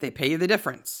 They pay you the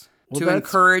difference to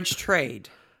encourage trade.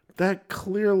 That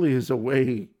clearly is a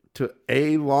way to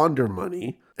A, launder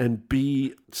money, and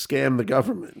B, scam the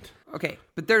government. Okay,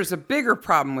 but there's a bigger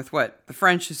problem with what the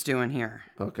French is doing here.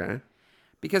 Okay.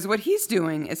 Because what he's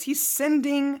doing is he's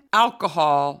sending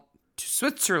alcohol to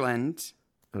Switzerland.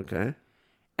 Okay.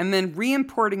 And then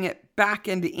re-importing it back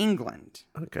into England.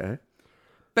 Okay.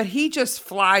 But he just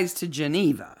flies to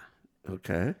Geneva.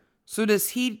 Okay. So does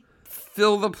he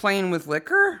fill the plane with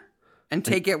liquor and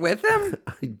take it with him?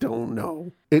 I don't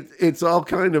know. It's all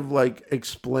kind of like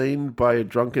explained by a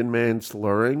drunken man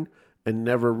slurring and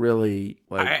never really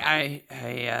like...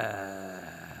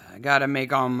 I gotta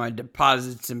make all my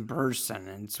deposits in person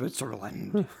in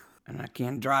Switzerland. And I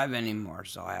can't drive anymore,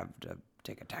 so I have to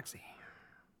take a taxi.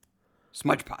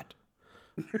 Smudge pot.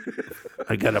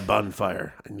 I got a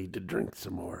bonfire. I need to drink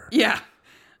some more. Yeah.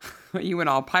 You went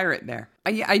all pirate there.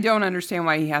 I don't understand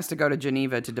why he has to go to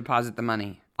Geneva to deposit the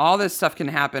money. All this stuff can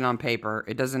happen on paper.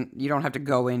 You don't have to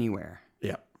go anywhere.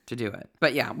 Yeah. To do it.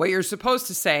 But yeah, what you're supposed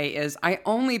to say is, I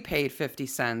only paid 50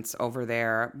 cents over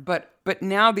there, but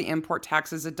now the import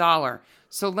tax is $1.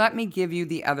 So let me give you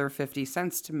the other 50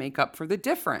 cents to make up for the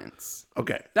difference.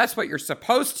 Okay. That's what you're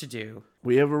supposed to do.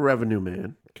 We have a revenue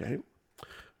man. Okay.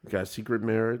 We got secret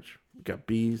marriage. We got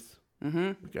bees.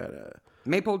 Mm-hmm. We got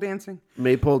maypole dancing.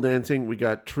 Maypole dancing. We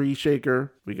got tree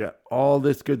shaker. We got all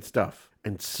this good stuff.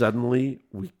 And suddenly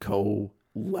we go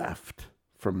left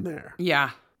from there.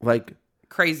 Yeah. Like...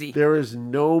 crazy. There is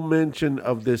no mention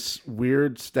of this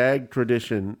weird stag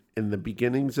tradition in the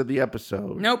beginnings of the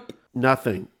episode. Nope.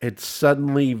 Nothing. It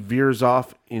suddenly veers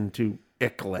off into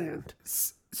Ickland.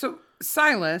 So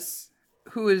Silas,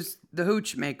 who is the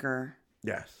hooch maker,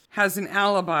 yes, has an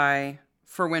alibi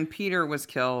for when Peter was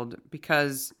killed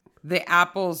because the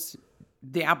apple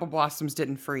blossoms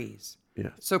didn't freeze.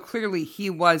 Yes. So clearly he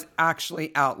was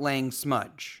actually out laying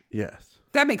smudge. Yes.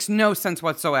 That makes no sense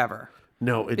whatsoever.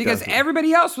 No, it because doesn't.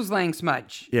 Everybody else was laying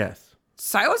smudge. Yes.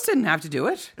 Silas didn't have to do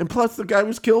it. And plus the guy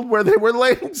was killed where they were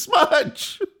laying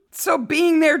smudge. So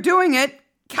being there doing it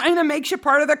kind of makes you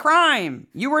part of the crime.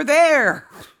 You were there.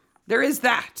 There is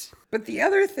that. But the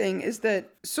other thing is that,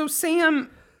 so Sam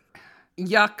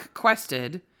Yuck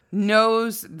Quested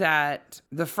knows that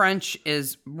the French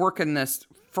is working this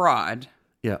fraud.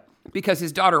 Yeah. Because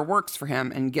his daughter works for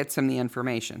him and gets him the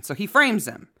information. So he frames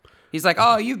him. He's like,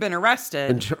 oh, you've been arrested.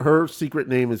 And her secret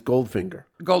name is Goldfinger.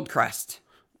 Goldcrest.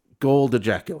 Gold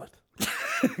ejaculate.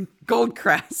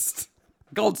 Goldcrest.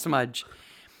 Gold smudge.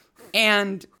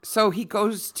 And so he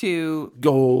goes to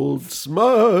Gold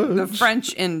smudge. the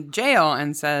French in jail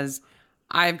and says,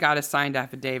 I've got a signed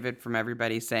affidavit from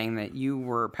everybody saying that you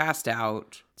were passed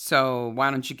out. So why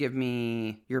don't you give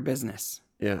me your business?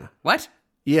 Yeah. What?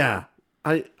 Yeah.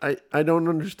 I don't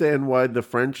understand why the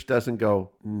French doesn't go,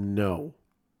 no.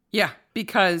 Yeah,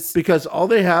 because all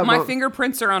they have... my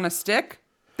fingerprints are on a stick.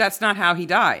 That's not how he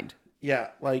died. Yeah,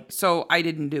 like... So I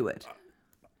didn't do it.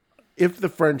 If the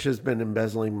French has been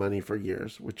embezzling money for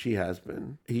years, which he has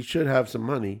been, he should have some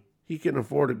money. He can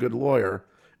afford a good lawyer.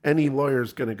 Any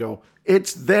lawyer's going to go,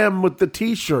 it's them with the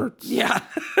T-shirts. Yeah.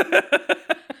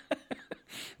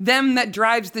 Them that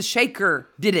drives the shaker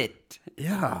did it.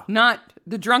 Yeah. Not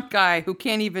the drunk guy who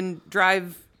can't even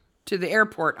drive to the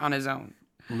airport on his own.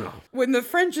 No. When the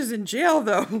French is in jail,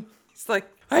 though, it's like,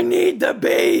 I need the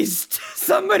beast.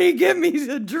 Somebody give me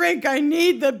a drink. I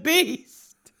need the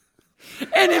beast.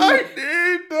 And I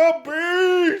need the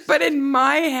beast. But in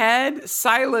my head,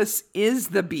 Silas is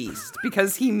the beast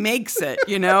because he makes it,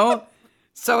 you know?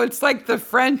 So it's like the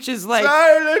French is like,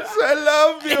 Silas, I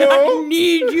love you. I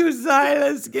need you,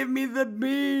 Silas. Give me the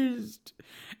beast.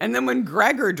 And then when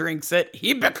Gregor drinks it,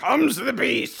 he becomes the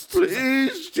beast.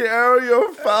 Please share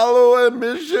your follow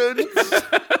emissions.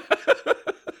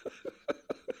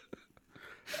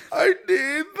 I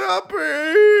need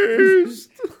the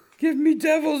beast. Give me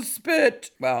devil's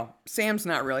spit. Well, Sam's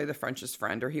not really the French's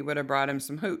friend, or he would have brought him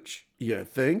some hooch. You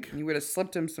think? He would have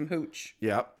slipped him some hooch.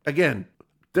 Yeah. Again,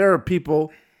 there are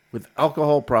people with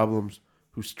alcohol problems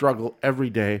who struggle every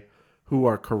day who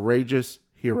are courageous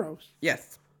heroes.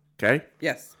 Yes. Okay?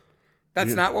 Yes.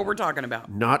 That's not what we're talking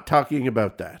about. Not talking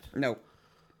about that. No.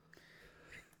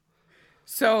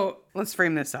 So let's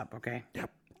frame this up, okay? Yep.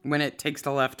 When it takes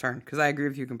the left turn, because I agree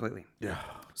with you completely. Yeah.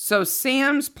 So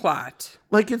Sam's plot...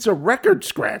 Like it's a record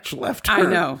scratch left turn. I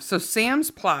know. So Sam's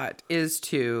plot is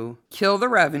to kill the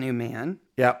revenue man.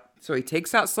 Yep. So he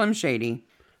takes out Slim Shady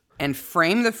and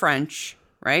frame the French,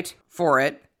 right, for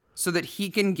it so that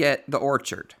he can get the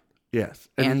orchard. Yes.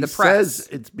 And he the press. says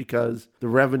it's because the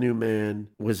revenue man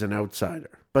was an outsider.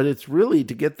 But it's really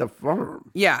to get the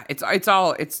farm. Yeah, it's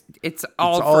all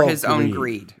for his own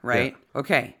greed, right? Yeah.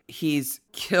 Okay, he's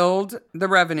killed the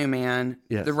revenue man.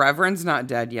 Yes. The Reverend's not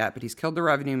dead yet, but he's killed the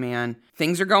revenue man.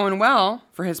 Things are going well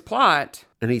for his plot.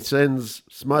 And he sends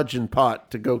Smudge and Pot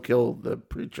to go kill the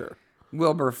preacher.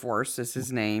 Wilberforce is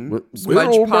his name.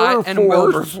 Smudge Pot and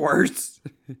Wilberforce.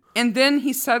 And then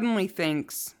he suddenly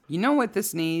thinks, you know what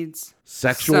this needs?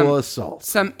 Sexual assault.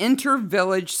 Some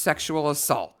inter-village sexual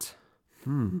assault.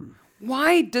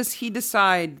 Why does he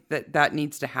decide that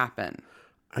needs to happen?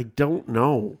 I don't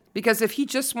know. Because if he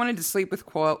just wanted to sleep with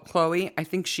Chloe, I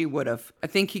think she would have. I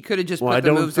think he could have just put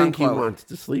the moves on Chloe. I don't think he wants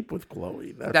to sleep with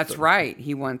Chloe. That's right.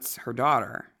 He wants her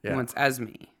daughter. Yeah. He wants Esme.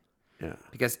 Yeah.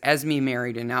 Because Esme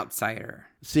married an outsider.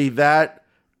 See, that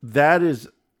is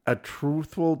a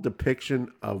truthful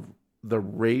depiction of the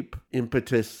rape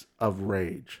impetus of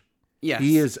rage. Yes.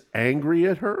 He is angry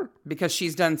at her. Because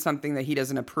she's done something that he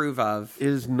doesn't approve of. It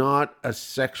is not a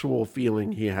sexual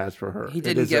feeling he has for her. He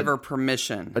didn't give her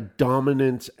permission. A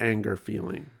dominance anger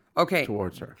feeling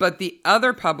towards her. But the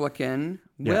other publican,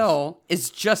 Will,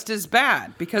 is just as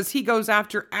bad because he goes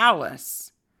after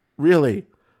Alice. Really?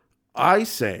 I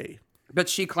say. But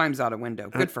she climbs out a window.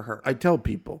 Good for her. I tell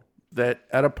people that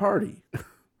at a party...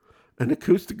 An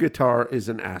acoustic guitar is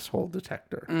an asshole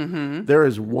detector. Mm-hmm. There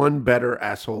is one better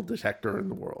asshole detector in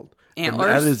the world. Antlers?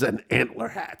 And that is an antler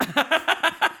hat.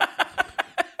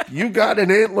 You got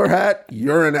an antler hat,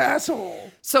 you're an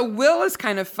asshole. So Will is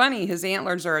kind of funny. His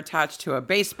antlers are attached to a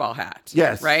baseball hat.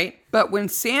 Yes. Right? But when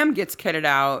Sam gets kitted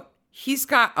out, he's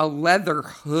got a leather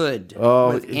hood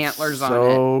with antlers on it.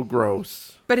 So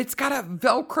gross. But it's got a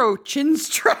Velcro chin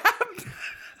strap.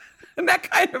 And that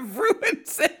kind of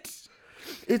ruins it.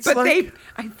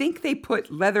 I think they put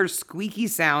leather squeaky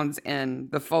sounds in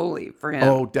the Foley for him.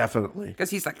 Oh, definitely. Because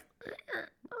he's like...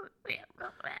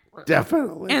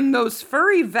 Definitely. And those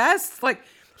furry vests, like,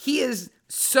 he is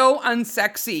so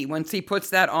unsexy once he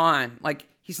puts that on. Like,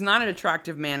 he's not an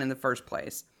attractive man in the first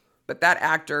place. But that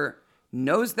actor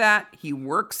knows that. He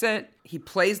works it. He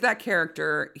plays that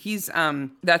character.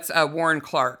 That's Warren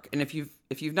Clark. And if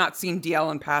you've not seen DL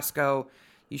and Pasco,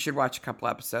 you should watch a couple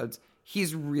episodes.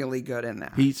 He's really good in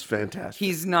that. He's fantastic.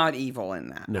 He's not evil in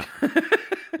that. No.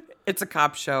 It's a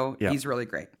cop show. Yeah. He's really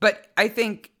great. But I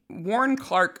think Warren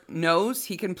Clark knows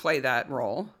he can play that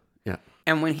role. Yeah.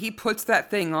 And when he puts that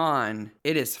thing on,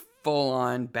 it is full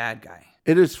on bad guy.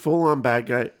 It is full on bad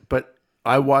guy, but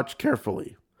I watch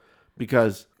carefully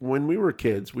because when we were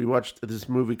kids, we watched this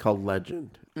movie called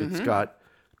Legend. Mm-hmm. It's got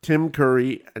Tim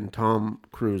Curry and Tom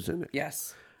Cruise in it.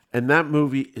 Yes. And that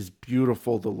movie is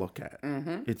beautiful to look at.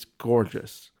 Mm-hmm. It's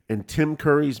gorgeous. And Tim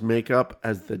Curry's makeup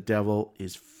as the devil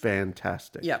is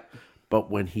fantastic. Yep. But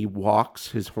when he walks,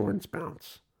 his horns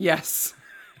bounce. Yes.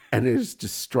 And it is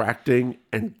distracting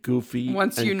and goofy.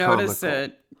 Once and you notice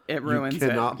it ruins it. You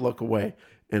cannot look away.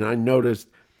 And I noticed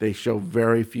they show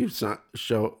very few shots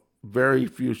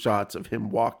of him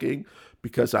walking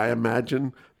because I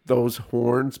imagine those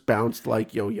horns bounced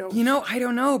like yo-yos. You know, I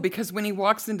don't know, because when he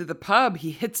walks into the pub,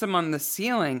 he hits them on the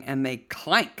ceiling and they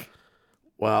clank.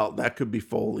 Well, that could be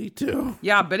Foley too.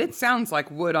 Yeah, but it sounds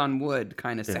like wood on wood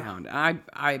kind of sound.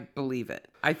 I believe it.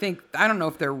 I don't know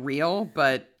if they're real,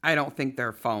 but I don't think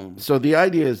they're foam. So the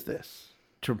idea is this: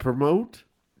 to promote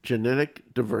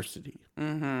genetic diversity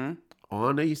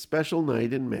on a special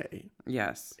night in May.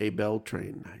 Yes. A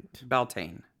Beltane night.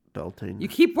 Beltane. Beltane. You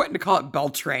keep wanting to call it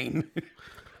Beltrain.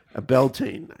 A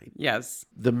Beltane night. Yes.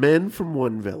 The men from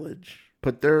one village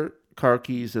put their car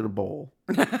keys in a bowl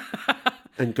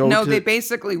and go No, they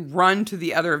basically run to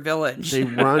the other village. They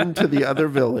run to the other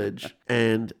village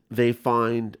and they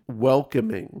find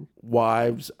welcoming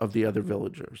wives of the other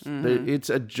villagers. It's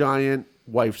a giant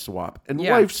wife swap. And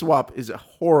wife swap is a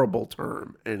horrible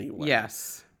term anyway.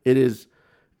 Yes. It is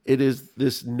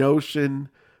this notion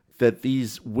that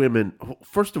these women,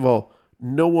 first of all,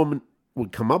 no woman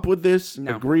would come up with this,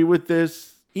 agree with this.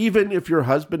 Even if your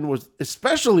husband was,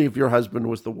 especially if your husband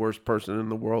was the worst person in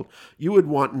the world, you would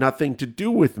want nothing to do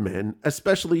with men,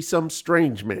 especially some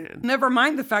strange man. Never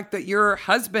mind the fact that your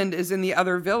husband is in the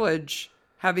other village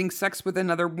having sex with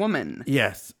another woman.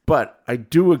 Yes, but I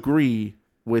do agree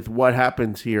with what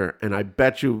happens here, and I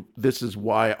bet you this is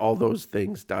why all those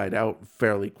things died out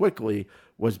fairly quickly,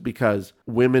 was because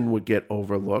women would get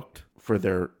overlooked for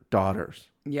their daughters.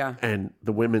 Yeah. And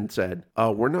the women said,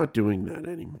 oh, we're not doing that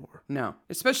anymore. No,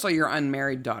 especially your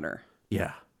unmarried daughter.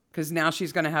 Yeah. Because now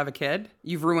she's going to have a kid.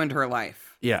 You've ruined her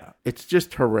life. Yeah. It's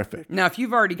just horrific. Now, if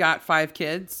you've already got 5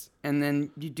 kids and then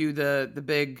you do the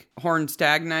big horn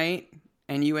stag night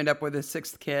and you end up with a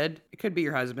 6th kid, it could be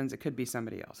your husband's. It could be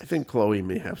somebody else. I think Chloe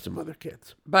may have some other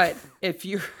kids. But if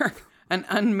you're an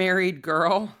unmarried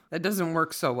girl, that doesn't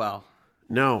work so well.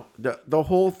 No, the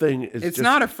whole thing is it's just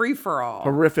not a free-for-all.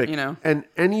 Horrific. You know? And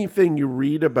anything you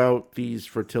read about these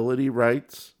fertility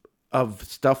rites of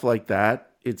stuff like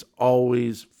that, it's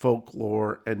always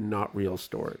folklore and not real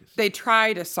stories. They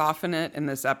try to soften it in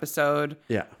this episode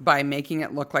by making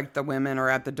it look like the women are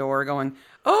at the door going,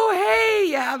 oh, hey,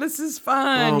 yeah, this is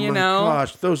fun, you know? Oh, my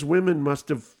gosh. Those women must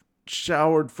have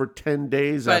showered for 10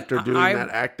 days after doing that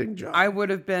acting job. I would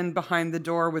have been behind the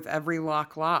door with every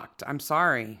lock locked. I'm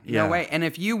sorry. Yeah. No way. And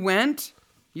if you went,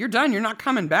 you're done. You're not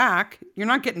coming back. You're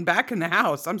not getting back in the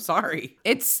house. I'm sorry.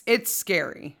 It's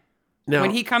scary. Now,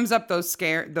 when he comes up those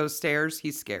stairs,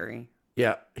 he's scary.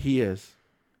 Yeah, he is.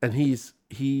 And he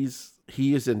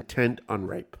is intent on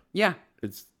rape. Yeah.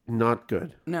 It's not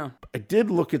good. No. I did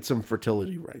look at some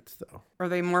fertility rites though. Are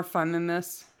they more fun than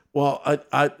this? Well,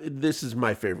 this is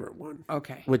my favorite one.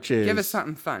 Okay. Which is... Give us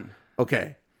something fun.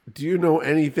 Okay. Do you know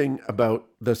anything about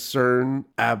the CERN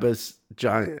Abyss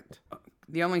Giant?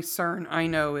 The only CERN I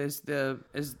know is the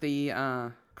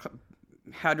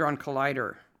Hadron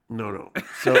Collider. No.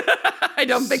 So I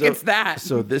don't think it's that.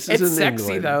 So this is it's in sexy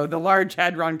England. though, the Large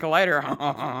Hadron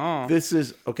Collider. This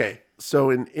is okay. So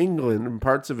in England, in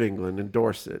parts of England, in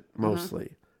Dorset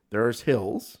mostly, there's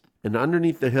hills, and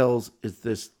underneath the hills is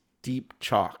this deep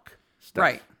chalk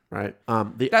stuff. Right.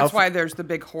 That's why there's the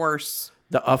big horse.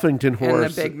 The Uffington horse.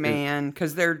 And the big man,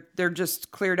 because they're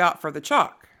just cleared out for the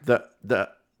chalk.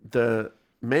 The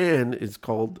man is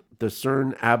called the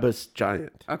CERN Abyss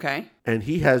Giant. Okay. And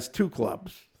he has 2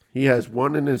 clubs. He has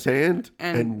one in his hand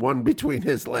and one between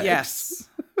his legs. Yes.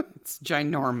 It's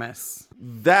ginormous.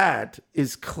 That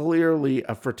is clearly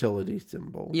a fertility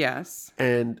symbol. Yes.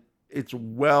 And it's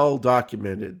well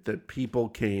documented that people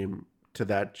came to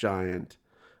that giant,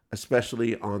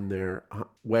 especially on their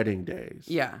wedding days.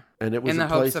 Yeah. And it was in the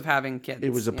hopes of having kids.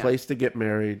 It was a place to get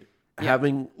married. Yeah.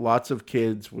 Having lots of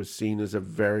kids was seen as a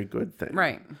very good thing.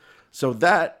 Right. So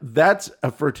that's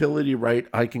a fertility rite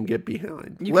I can get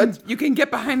behind. You can get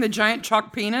behind the giant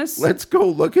chalk penis? Let's go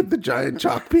look at the giant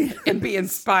chalk penis. And be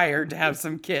inspired to have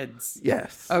some kids.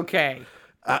 Yes. Okay.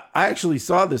 I actually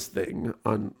saw this thing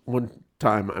on one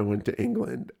time I went to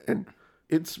England, and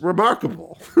it's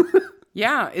remarkable.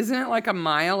 Yeah, isn't it like a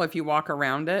mile if you walk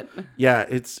around it? Yeah,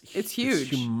 it's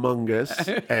huge. It's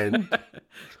humongous. And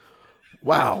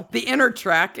wow. The inner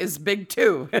track is big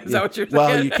too. Is that what you're saying?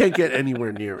 Well, you can't get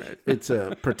anywhere near it. It's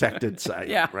a protected site.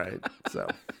 Yeah. Right. So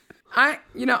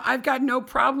I've got no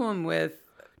problem with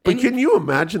But can you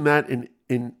imagine that in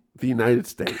the United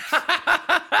States?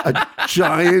 A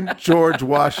giant George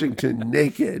Washington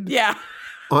naked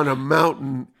on a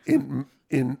mountain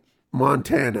in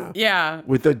Montana. Yeah.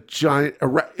 With a giant...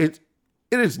 It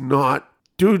is not...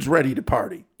 Dude's ready to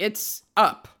party. It's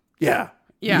up. Yeah.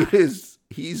 Yeah.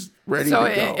 He's ready to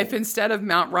go. So if instead of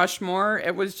Mount Rushmore,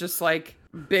 it was just like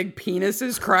big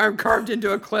penises carved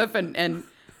into a cliff and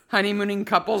honeymooning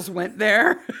couples went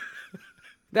there,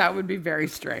 that would be very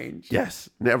strange. Yes.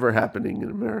 Never happening in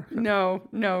America.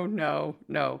 No.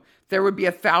 There would be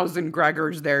 1,000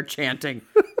 Gregors there chanting.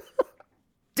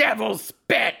 devil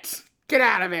spit. Get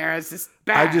out of here. It's just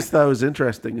bad. I just thought it was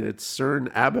interesting. It's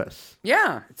Cern Abbas.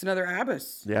 Yeah, it's another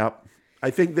Abbas. Yeah. I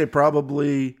think they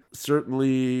probably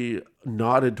certainly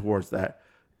nodded towards that.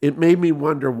 It made me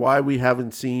wonder why we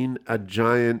haven't seen a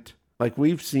giant, like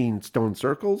we've seen stone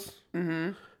circles.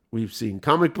 Mm-hmm. We've seen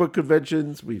comic book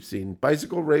conventions. We've seen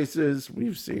bicycle races.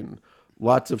 We've seen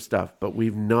lots of stuff, but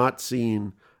we've not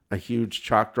seen a huge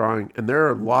chalk drawing, and there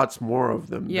are lots more of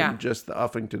them than just the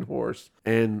Uffington horse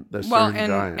and the Cern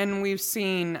giant. And we've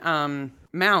seen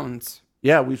mounds.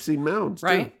 Yeah, we've seen mounds,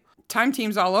 right? too. Time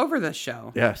Team's all over this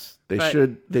show. Yes,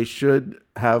 they should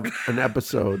have an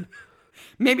episode.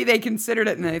 Maybe they considered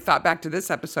it and they thought back to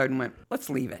this episode and went, let's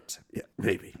leave it. Yeah,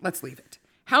 maybe. Let's leave it.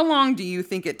 How long do you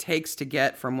think it takes to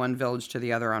get from one village to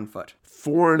the other on foot?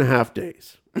 4.5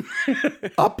 days.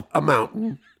 Up a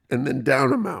mountain. And then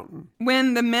down a mountain.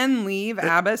 When the men leave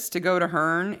Abbas to go to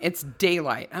Herne, it's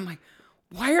daylight. I'm like,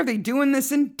 why are they doing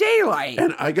this in daylight?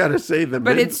 And I gotta say,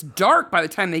 but it's dark by the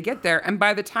time they get there. And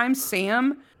by the time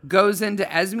Sam goes into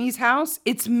Esme's house,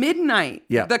 it's midnight.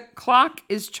 Yeah. The clock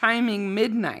is chiming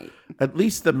midnight. At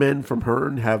least the men from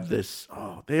Herne have this,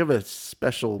 they have a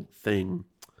special thing.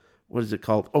 What is it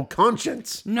called? Oh,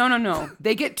 conscience. No.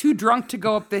 They get too drunk to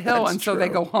go up the hill, That's and so true. they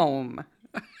go home.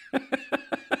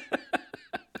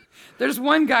 There's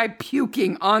one guy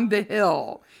puking on the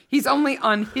hill. He's only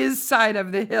on his side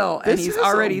of the hill, and he's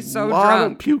already so drunk. There's a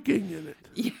lot of puking in it.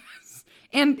 Yes.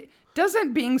 And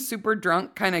doesn't being super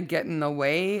drunk kind of get in the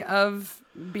way of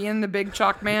being the big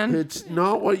chalk man? It's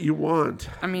not what you want.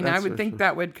 I mean, I would think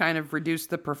that would kind of reduce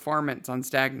the performance on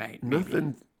Stag Night.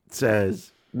 Nothing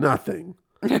says,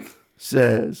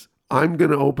 I'm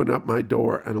going to open up my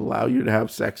door and allow you to have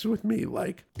sex with me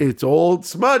like it's old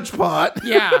Smudge Pot.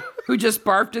 Yeah, who just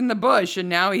barfed in the bush and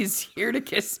now he's here to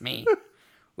kiss me.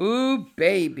 Ooh,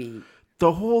 baby.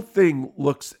 The whole thing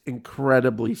looks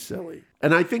incredibly silly.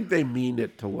 And I think they mean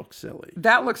it to look silly.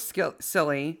 That looks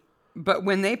silly, but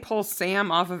when they pull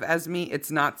Sam off of Esme,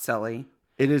 it's not silly.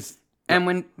 It is.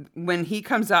 And when he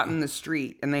comes out in the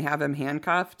street and they have him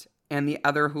handcuffed and the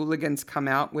other hooligans come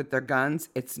out with their guns,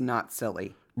 it's not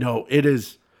silly. No, it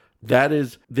is.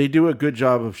 They do a good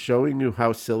job of showing you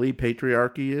how silly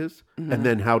patriarchy is and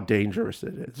then how dangerous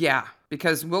it is. Yeah,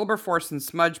 because Wilberforce and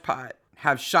Smudgepot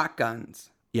have shotguns.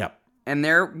 Yep. And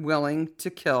they're willing to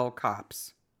kill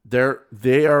cops.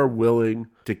 They are willing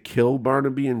to kill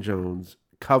Barnaby and Jones,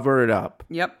 cover it up.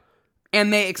 Yep.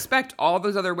 And they expect all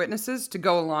those other witnesses to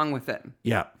go along with it.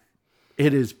 Yep.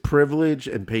 It is privilege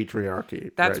and patriarchy.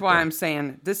 That's why I'm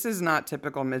saying this is not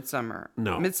typical Midsummer.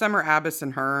 No. Midsummer, Abbas,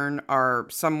 and Herne are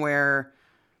somewhere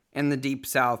in the deep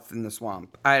south in the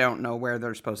swamp. I don't know where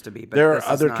they're supposed to be. But there are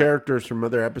other characters from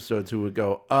other episodes who would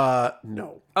go,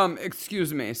 no.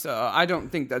 Excuse me, sir. I don't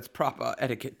think that's proper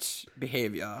etiquette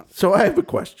behavior. So I have a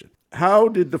question. How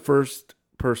did the first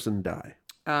person die?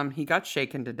 He got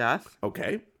shaken to death.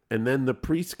 Okay. And then the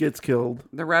priest gets killed.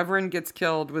 The reverend gets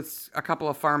killed with a couple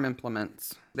of farm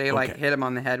implements. They hit him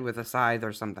on the head with a scythe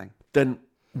or something. Then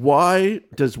why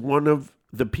does one of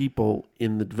the people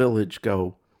in the village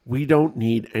go, we don't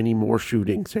need any more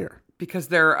shootings here? Because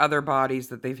there are other bodies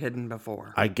that they've hidden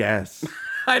before. I guess.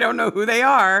 I don't know who they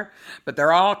are, but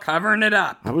they're all covering it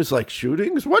up. I was like,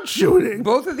 shootings? What shooting?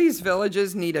 Both of these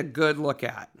villages need a good look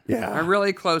at. Yeah. A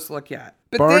really close look at.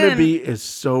 But Barnaby is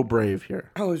so brave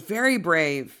here. Oh, he's very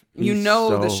brave. He's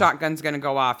the shotgun's going to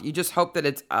go off. You just hope that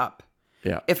it's up.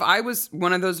 Yeah. If I was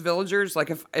one of those villagers, like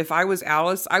if I was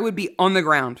Alice, I would be on the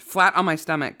ground, flat on my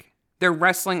stomach. They're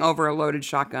wrestling over a loaded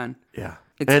shotgun. Yeah.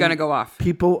 It's going to go off.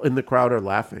 People in the crowd are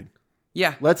laughing.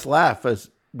 Yeah. Let's laugh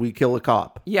as we kill a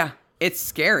cop. Yeah. It's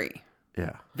scary.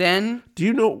 Yeah. Then do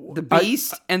you know the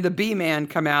Beast and the Bee-Man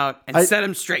come out and set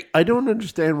him straight? I don't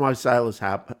understand why Silas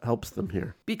helps them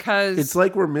here. Because it's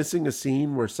like we're missing a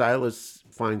scene where Silas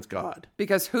finds God.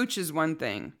 Because hooch is one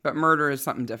thing, but murder is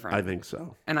something different. I think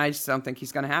so. And I just don't think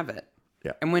he's going to have it.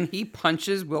 Yeah. And when he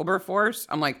punches Wilberforce,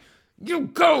 I'm like, you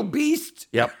go, Beast.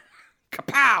 Yep.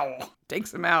 Kapow!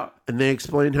 Takes him out. And they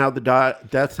explain how the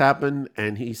deaths happened,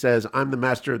 and he says, I'm the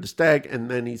master of the stag,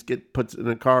 and then he puts in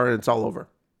a car, and it's all over.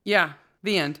 Yeah,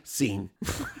 the end. Scene.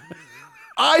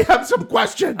 I have some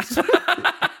questions.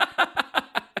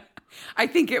 I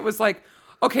think it was like,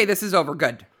 okay, this is over.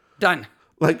 Good. Done.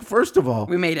 Like, first of all.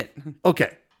 We made it.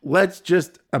 Okay, let's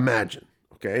just imagine.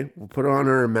 Okay, we'll put on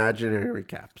our imaginary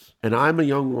caps. And I'm a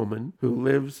young woman who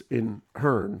lives in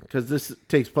Herne, because this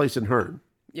takes place in Herne.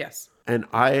 Yes. And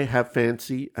I have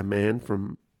fancy a man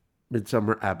from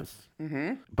Midsummer Abbas.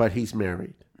 Mm-hmm. But he's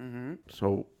married. Mm-hmm.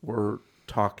 So we're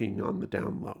talking on the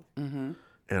down low. Mm-hmm.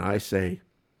 And I say,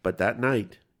 but that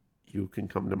night, you can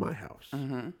come to my house.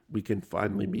 We can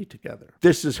finally be together.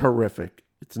 This is horrific.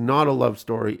 It's not a love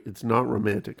story. It's not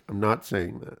romantic. I'm not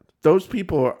saying that. Those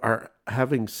people are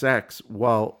having sex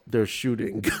while there's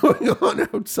shooting going on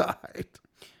outside.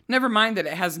 Never mind that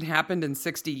it hasn't happened in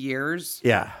 60 years.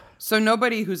 Yeah. So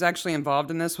nobody who's actually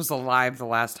involved in this was alive the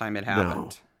last time it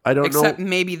happened. No. I don't know. Except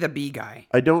maybe the B guy.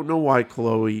 I don't know why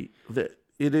Chloe...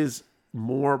 It is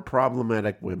more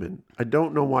problematic women. I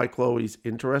don't know why Chloe's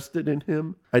interested in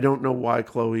him. I don't know why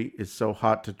Chloe is so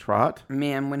hot to trot.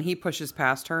 Man, when he pushes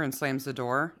past her and slams the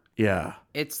door... Yeah.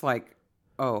 It's like,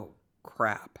 oh,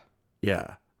 crap.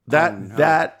 Yeah.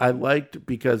 That I liked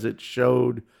because it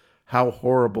showed how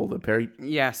horrible the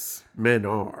yes. men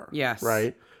are. Yes.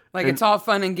 Right? Like, it's all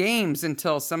fun and games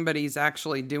until somebody's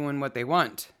actually doing what they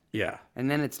want. Yeah.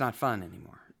 And then it's not fun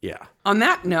anymore. Yeah. On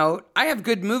that note, I have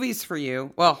good movies for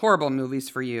you. Well, horrible movies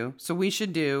for you. So we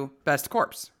should do Best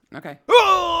Corpse. Okay.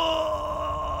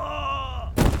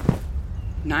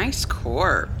 Nice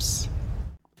corpse.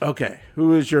 Okay.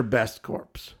 Who is your best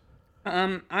corpse?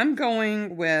 I'm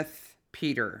going with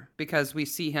Peter because we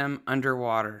see him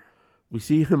underwater. We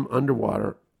see him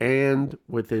underwater and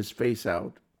with his face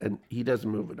out, and he doesn't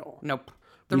move at all. Nope.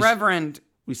 The Reverend...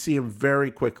 We see him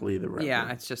very quickly, the Reverend.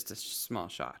 Yeah, it's just a small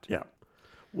shot. Yeah.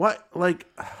 What, like,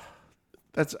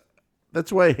 that's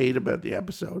what I hate about the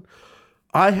episode.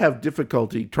 I have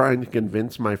difficulty trying to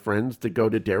convince my friends to go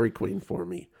to Dairy Queen for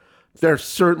me. They're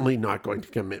certainly not going to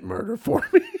commit murder for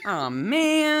me. Oh,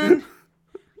 man.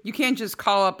 You can't just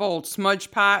call up old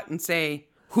Smudge Pot and say,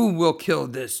 who will kill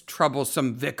this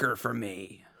troublesome vicar for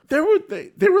me? They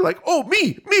were like, oh,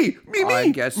 me,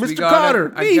 I guess Mr. we gotta, Cotter,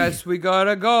 me. I guess we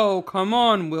gotta go. Come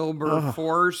on,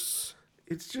 Wilberforce.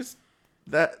 It's just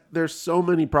that there's so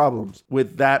many problems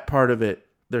with that part of it.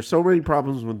 There's so many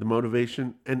problems with the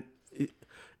motivation, and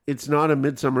it's not a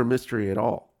Midsummer Mystery at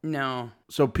all. No.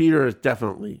 So Peter is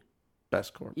definitely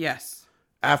best corpse. Yes.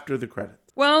 After the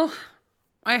credits. Well,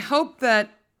 I hope that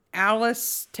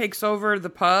Alice takes over the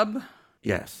pub.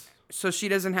 Yes. So she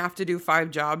doesn't have to do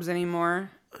 5 jobs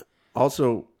anymore.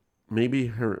 Also, maybe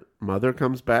her mother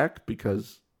comes back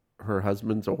because her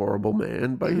husband's a horrible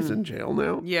man, but he's in jail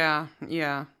now. Yeah.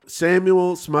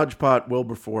 Samuel Smudgepot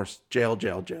Wilberforce, jail.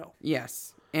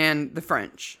 Yes. And the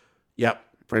French. Yep.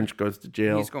 French goes to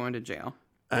jail. He's going to jail.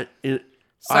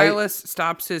 Silas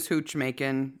stops his hooch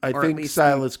making. I think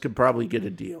Silas could probably get a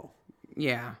deal.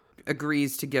 Yeah.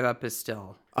 Agrees to give up his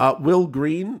still. Will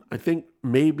Green, I think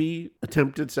maybe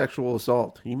attempted sexual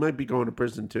assault. He might be going to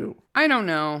prison too. I don't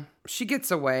know. She gets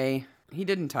away. He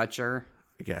didn't touch her.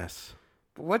 I guess.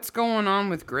 But what's going on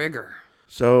with Grigor?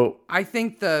 So I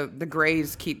think the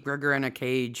Greys keep Grigor in a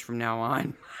cage from now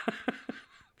on.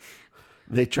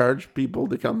 They charge people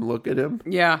to come look at him?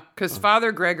 Yeah, because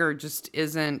Father Gregor just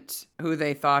isn't who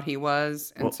they thought he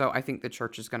was. And so I think the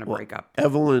church is going to break up.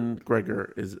 Evelyn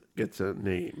Gregor gets a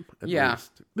name, at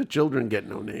least. The children get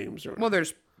no names. Well,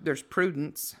 there's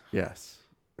Prudence. Yes.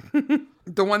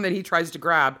 The one that he tries to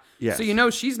grab. Yes. So you know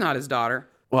she's not his daughter.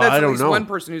 Well, That's I don't at least know. one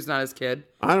person who's not his kid.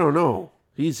 I don't know.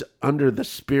 He's under the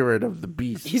spirit of the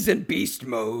beast. He's in beast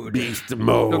mode. Beast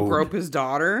mode. He'll grope his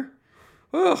daughter.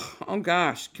 Oh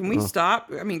gosh. Can we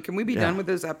stop? I mean, can we be done with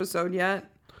this episode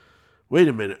yet? Wait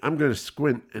a minute. I'm going to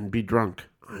squint and be drunk.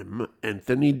 I'm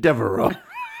Anthony Devereaux.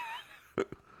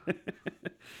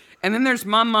 And then there's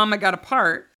Mama Got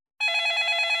Apart.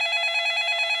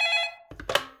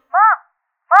 Mom,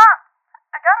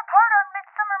 I got a part on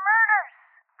Midsummer Murders.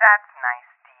 That's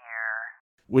nice, dear.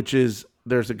 Which is,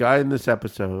 there's a guy in this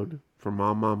episode from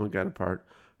Mama Got Apart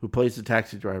who plays the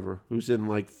taxi driver who's in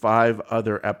like 5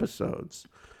 other episodes.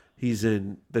 He's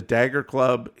in The Dagger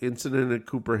Club, Incident at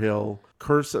Cooper Hill,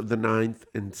 Curse of the Ninth,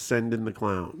 and Send in the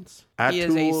Clowns.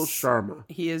 Atul Sharma.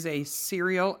 He is a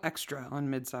serial extra on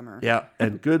Midsummer. Yeah,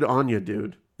 and good on you,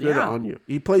 dude. Good on you.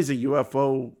 He plays a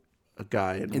UFO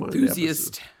guy in one of the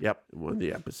episodes. Yep, in one of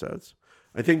the episodes.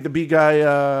 I think the bee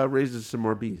guy raises some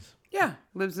more bees. Yeah,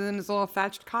 lives in his little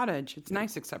thatched cottage. It's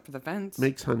nice except for the fence.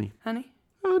 Makes honey.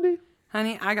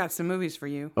 Honey, I got some movies for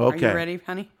you. Okay. Are you ready,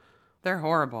 honey? They're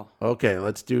horrible. Okay,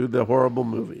 let's do the horrible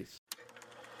movies.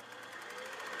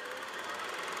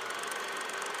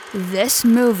 This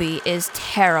movie is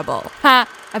terrible. Ha!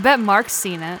 I bet Mark's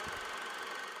seen it.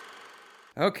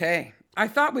 Okay. I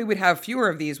thought we would have fewer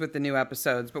of these with the new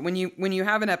episodes, but when you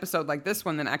have an episode like this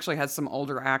one that actually has some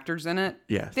older actors in it,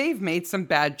 yes, they've made some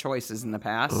bad choices in the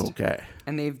past. Okay.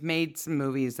 And they've made some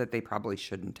movies that they probably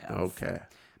shouldn't have. Okay.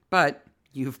 But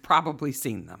you've probably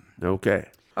seen them. Okay.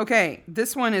 Okay,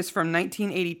 this one is from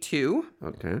 1982.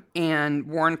 Okay. And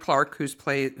Warren Clark, who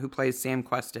plays Sam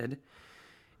Quested,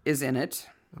 is in it.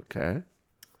 Okay.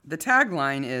 The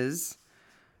tagline is,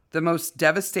 The most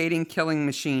devastating killing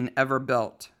machine ever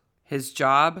built. His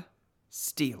job?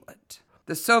 Steal it.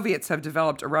 The Soviets have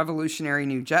developed a revolutionary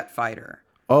new jet fighter.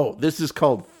 Oh, this is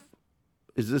called...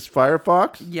 Is this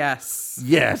Firefox? Yes.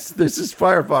 Yes, this is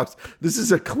Firefox. This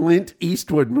is a Clint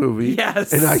Eastwood movie.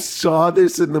 Yes. And I saw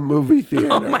this in the movie theater.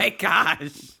 Oh my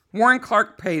gosh. Warren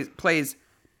Clark plays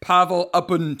Pavel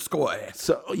Opunskoy.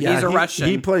 So, yeah, he's a Russian.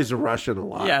 He plays a Russian a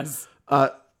lot. Yes.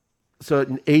 So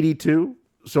in 1982,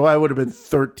 so I would have been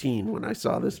 13 when I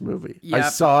saw this movie. Yep. I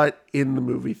saw it in the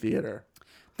movie theater.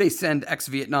 They send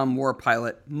ex-Vietnam War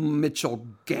pilot Mitchell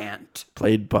Gant,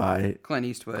 Played by Clint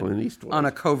Eastwood, on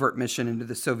a covert mission into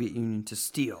the Soviet Union to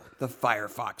steal the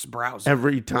Firefox browser.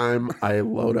 Every time I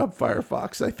load up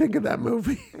Firefox, I think of that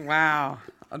movie. Wow.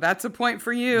 That's a point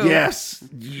for you. Yes.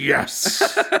 Yes.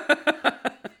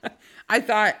 I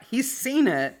thought he's seen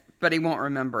it, but he won't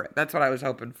remember it. That's what I was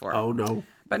hoping for. Oh, no.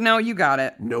 But no, you got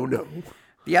it. No.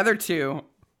 The other two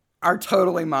are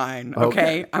totally mine.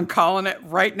 Okay. I'm calling it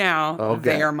right now.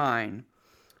 Okay. They are mine.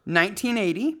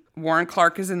 1980. Warren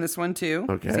Clark is in this one too.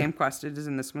 Okay. Sam Quested is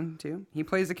in this one too. He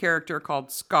plays a character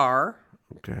called Scar.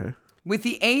 Okay. With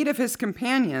the aid of his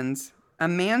companions, a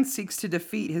man seeks to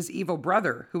defeat his evil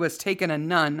brother who has taken a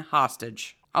nun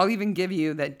hostage. I'll even give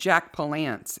you that Jack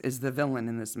Palance is the villain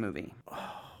in this movie.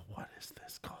 Oh, what is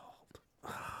this called?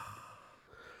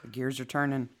 The gears are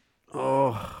turning.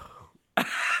 Oh.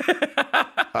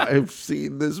 I've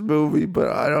seen this movie, but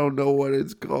I don't know what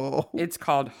it's called. It's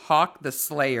called Hawk the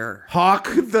Slayer. Hawk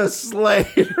the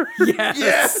Slayer.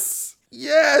 Yes.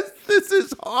 Yes, this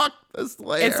is Hawk the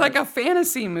Slayer. It's like a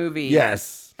fantasy movie.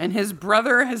 Yes. And his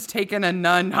brother has taken a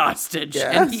nun hostage.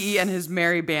 Yes. And he and his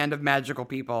merry band of magical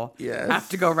people have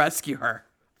to go rescue her.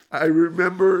 I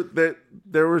remember that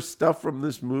there was stuff from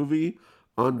this movie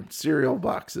on cereal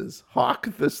boxes. Hawk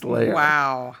the Slayer.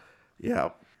 Wow.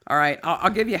 Yeah. All right,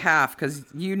 I'll give you half because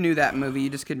you knew that movie. You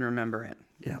just couldn't remember it.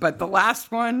 Yeah. But the last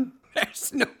one,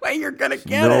 there's no way you're going to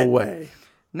get it. No way.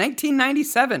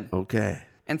 1997. Okay.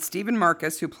 And Stephen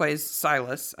Marcus, who plays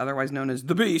Silas, otherwise known as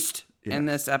the Beast, in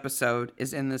this episode,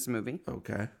 is in this movie.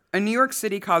 Okay. A New York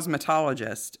City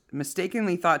cosmetologist,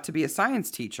 mistakenly thought to be a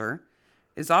science teacher,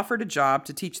 is offered a job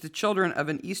to teach the children of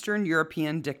an Eastern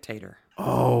European dictator.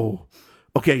 Oh.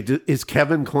 Okay, is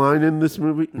Kevin Kline in this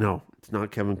movie? No, it's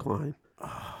not Kevin Kline.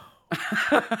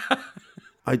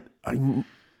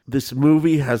 This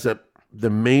movie has the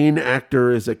main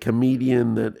actor is a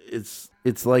comedian that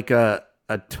it's like a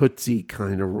Tootsie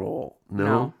kind of role.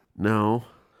 No.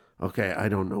 Okay, I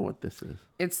don't know what this is.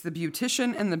 It's The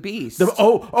Beautician and the Beast.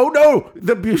 Oh no,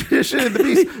 The Beautician and the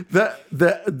Beast.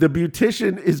 The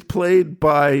Beautician is played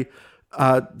by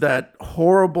that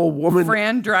horrible woman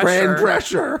Fran Drescher. Fran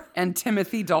Drescher And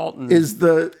Timothy Dalton. is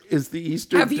the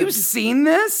Eastern. Have you seen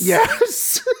this?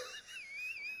 Yes.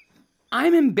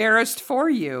 I'm embarrassed for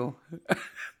you.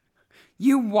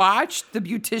 You watched The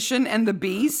Beautician and the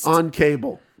Beast? On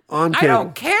cable. I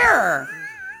don't care.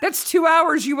 That's 2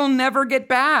 hours you will never get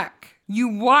back. You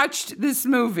watched this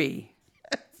movie.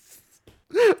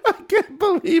 I can't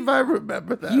believe I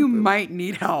remember that. You might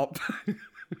need help.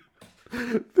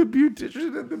 The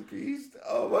Beautician and the Beast.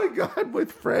 Oh my God,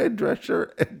 with Fran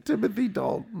Drescher and Timothy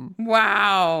Dalton.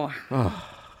 Wow.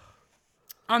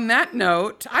 On that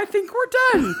note, I think we're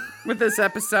done with this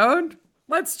episode.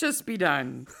 Let's just be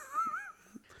done.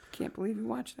 Can't believe you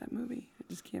watched that movie.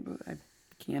 I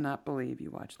cannot believe you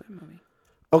watched that movie.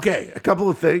 Okay, a couple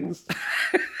of things.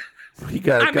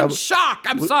 I'm in shock.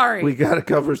 I'm sorry. We got to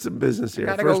cover some business here.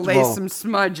 Gotta go lay some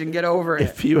smudge and get over it.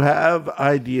 If you have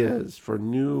ideas for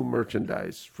new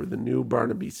merchandise for the new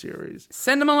Barnaby series,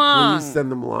 send them along. Please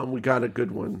send them along. We got a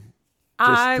good one.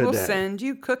 I will send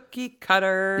you cookie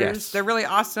cutters. Yes. They're really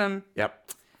awesome.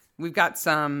 Yep. We've got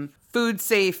some food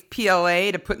safe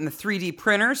PLA to put in the 3D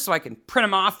printer so I can print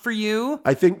them off for you.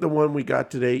 I think the one we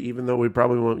got today, even though we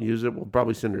probably won't use it, we'll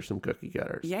probably send her some cookie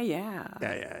cutters.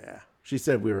 Yeah. She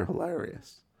said we were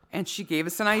hilarious. And she gave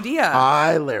us an idea.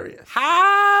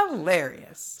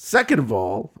 Hilarious. Second of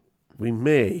all, we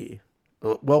may...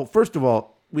 Well, first of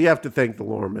all, we have to thank the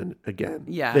Lorman again.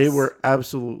 Yes. They were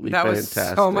absolutely fantastic.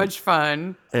 That was so much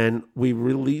fun. And we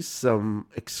released some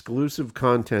exclusive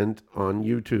content on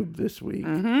YouTube this week.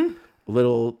 Mm-hmm.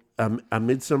 A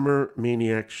Midsummer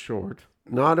Maniac short.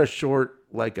 Not a short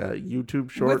like a YouTube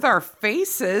short. With our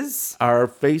faces. Our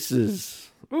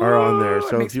faces are on there.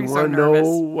 So if you want to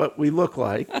know what we look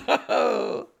like.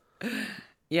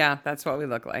 Yeah, that's what we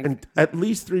look like. And at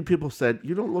least 3 people said,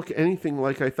 you don't look anything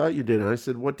like I thought you did. And I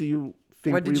said, what do you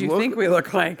think What did you think we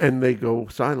look like? And they go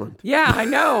silent. Yeah, I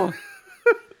know.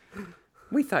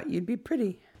 We thought you'd be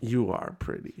pretty. You are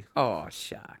pretty. Oh,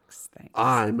 shucks. Thanks.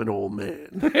 I'm an old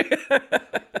man.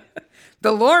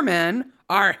 The Loremen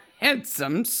are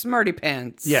handsome smarty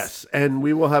pants. Yes, and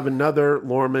we will have another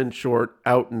Lorman short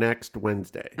out next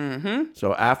Wednesday. Mm-hmm.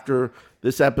 So after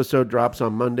this episode drops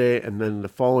on Monday, and then the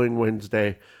following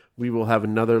Wednesday, we will have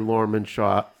another Lorman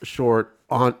short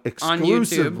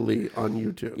exclusively on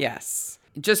YouTube. Yes.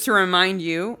 Just to remind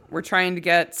you, we're trying to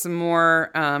get some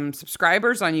more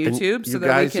subscribers on YouTube so that we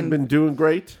guys can have been doing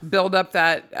great. Build up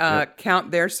that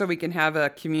count there so we can have a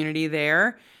community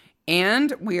there.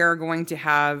 And we are going to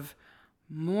have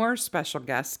more special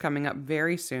guests coming up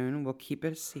very soon. We'll keep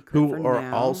it a secret Who for are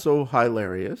now. also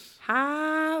hilarious.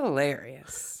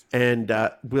 Hilarious. And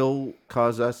will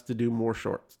cause us to do more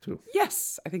shorts, too.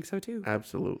 Yes, I think so, too.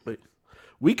 Absolutely.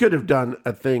 We could have done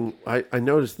a thing. I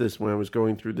noticed this when I was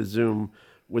going through the Zoom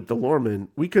with the Lorman.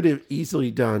 We could have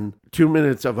easily done 2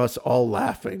 minutes of us all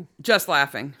laughing. Just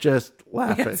laughing. We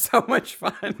had so much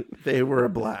fun. They were a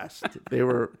blast. They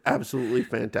were absolutely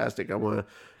fantastic. I want to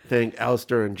thank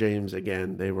Alistair and James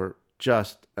again. They were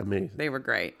just amazing. They were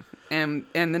great. And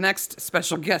the next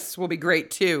special guests will be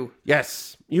great too.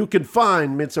 Yes. You can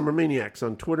find Midsummer Maniacs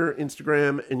on Twitter,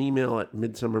 Instagram, and email at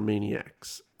Midsummer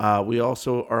Maniacs. We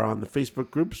also are on the Facebook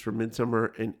groups for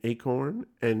Midsummer and Acorn.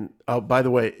 And by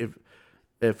the way,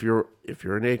 if you're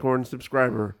an Acorn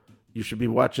subscriber, you should be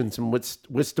watching some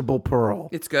Whitstable Pearl.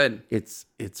 It's good. It's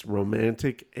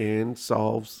romantic and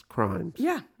solves crimes.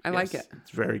 Yeah, I like it.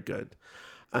 It's very good.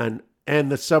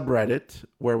 And the subreddit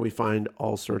where we find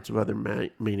all sorts of other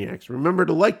maniacs. Remember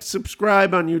to like,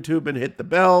 subscribe on YouTube, and hit the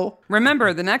bell.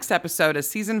 Remember, the next episode is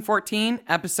season 14,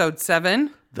 episode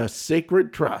 7. The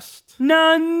Sacred Trust.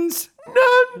 Nuns.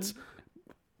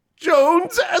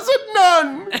 Jones as a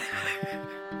nun.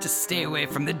 To stay away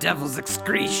from the devil's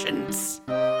excretions.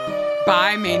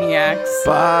 Bye, maniacs.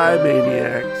 Bye,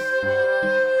 maniacs.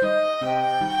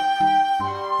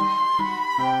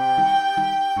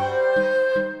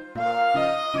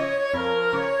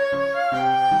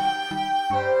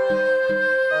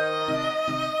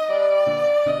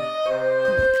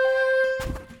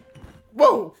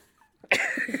 Whoa.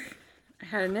 I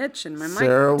had an itch and my mic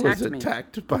Sarah attacked was me.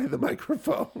 attacked by the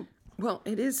microphone. Well,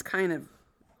 it is kind of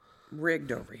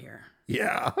rigged over here.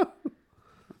 Yeah.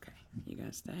 Okay, you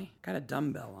gonna stay? Got a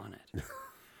dumbbell on it.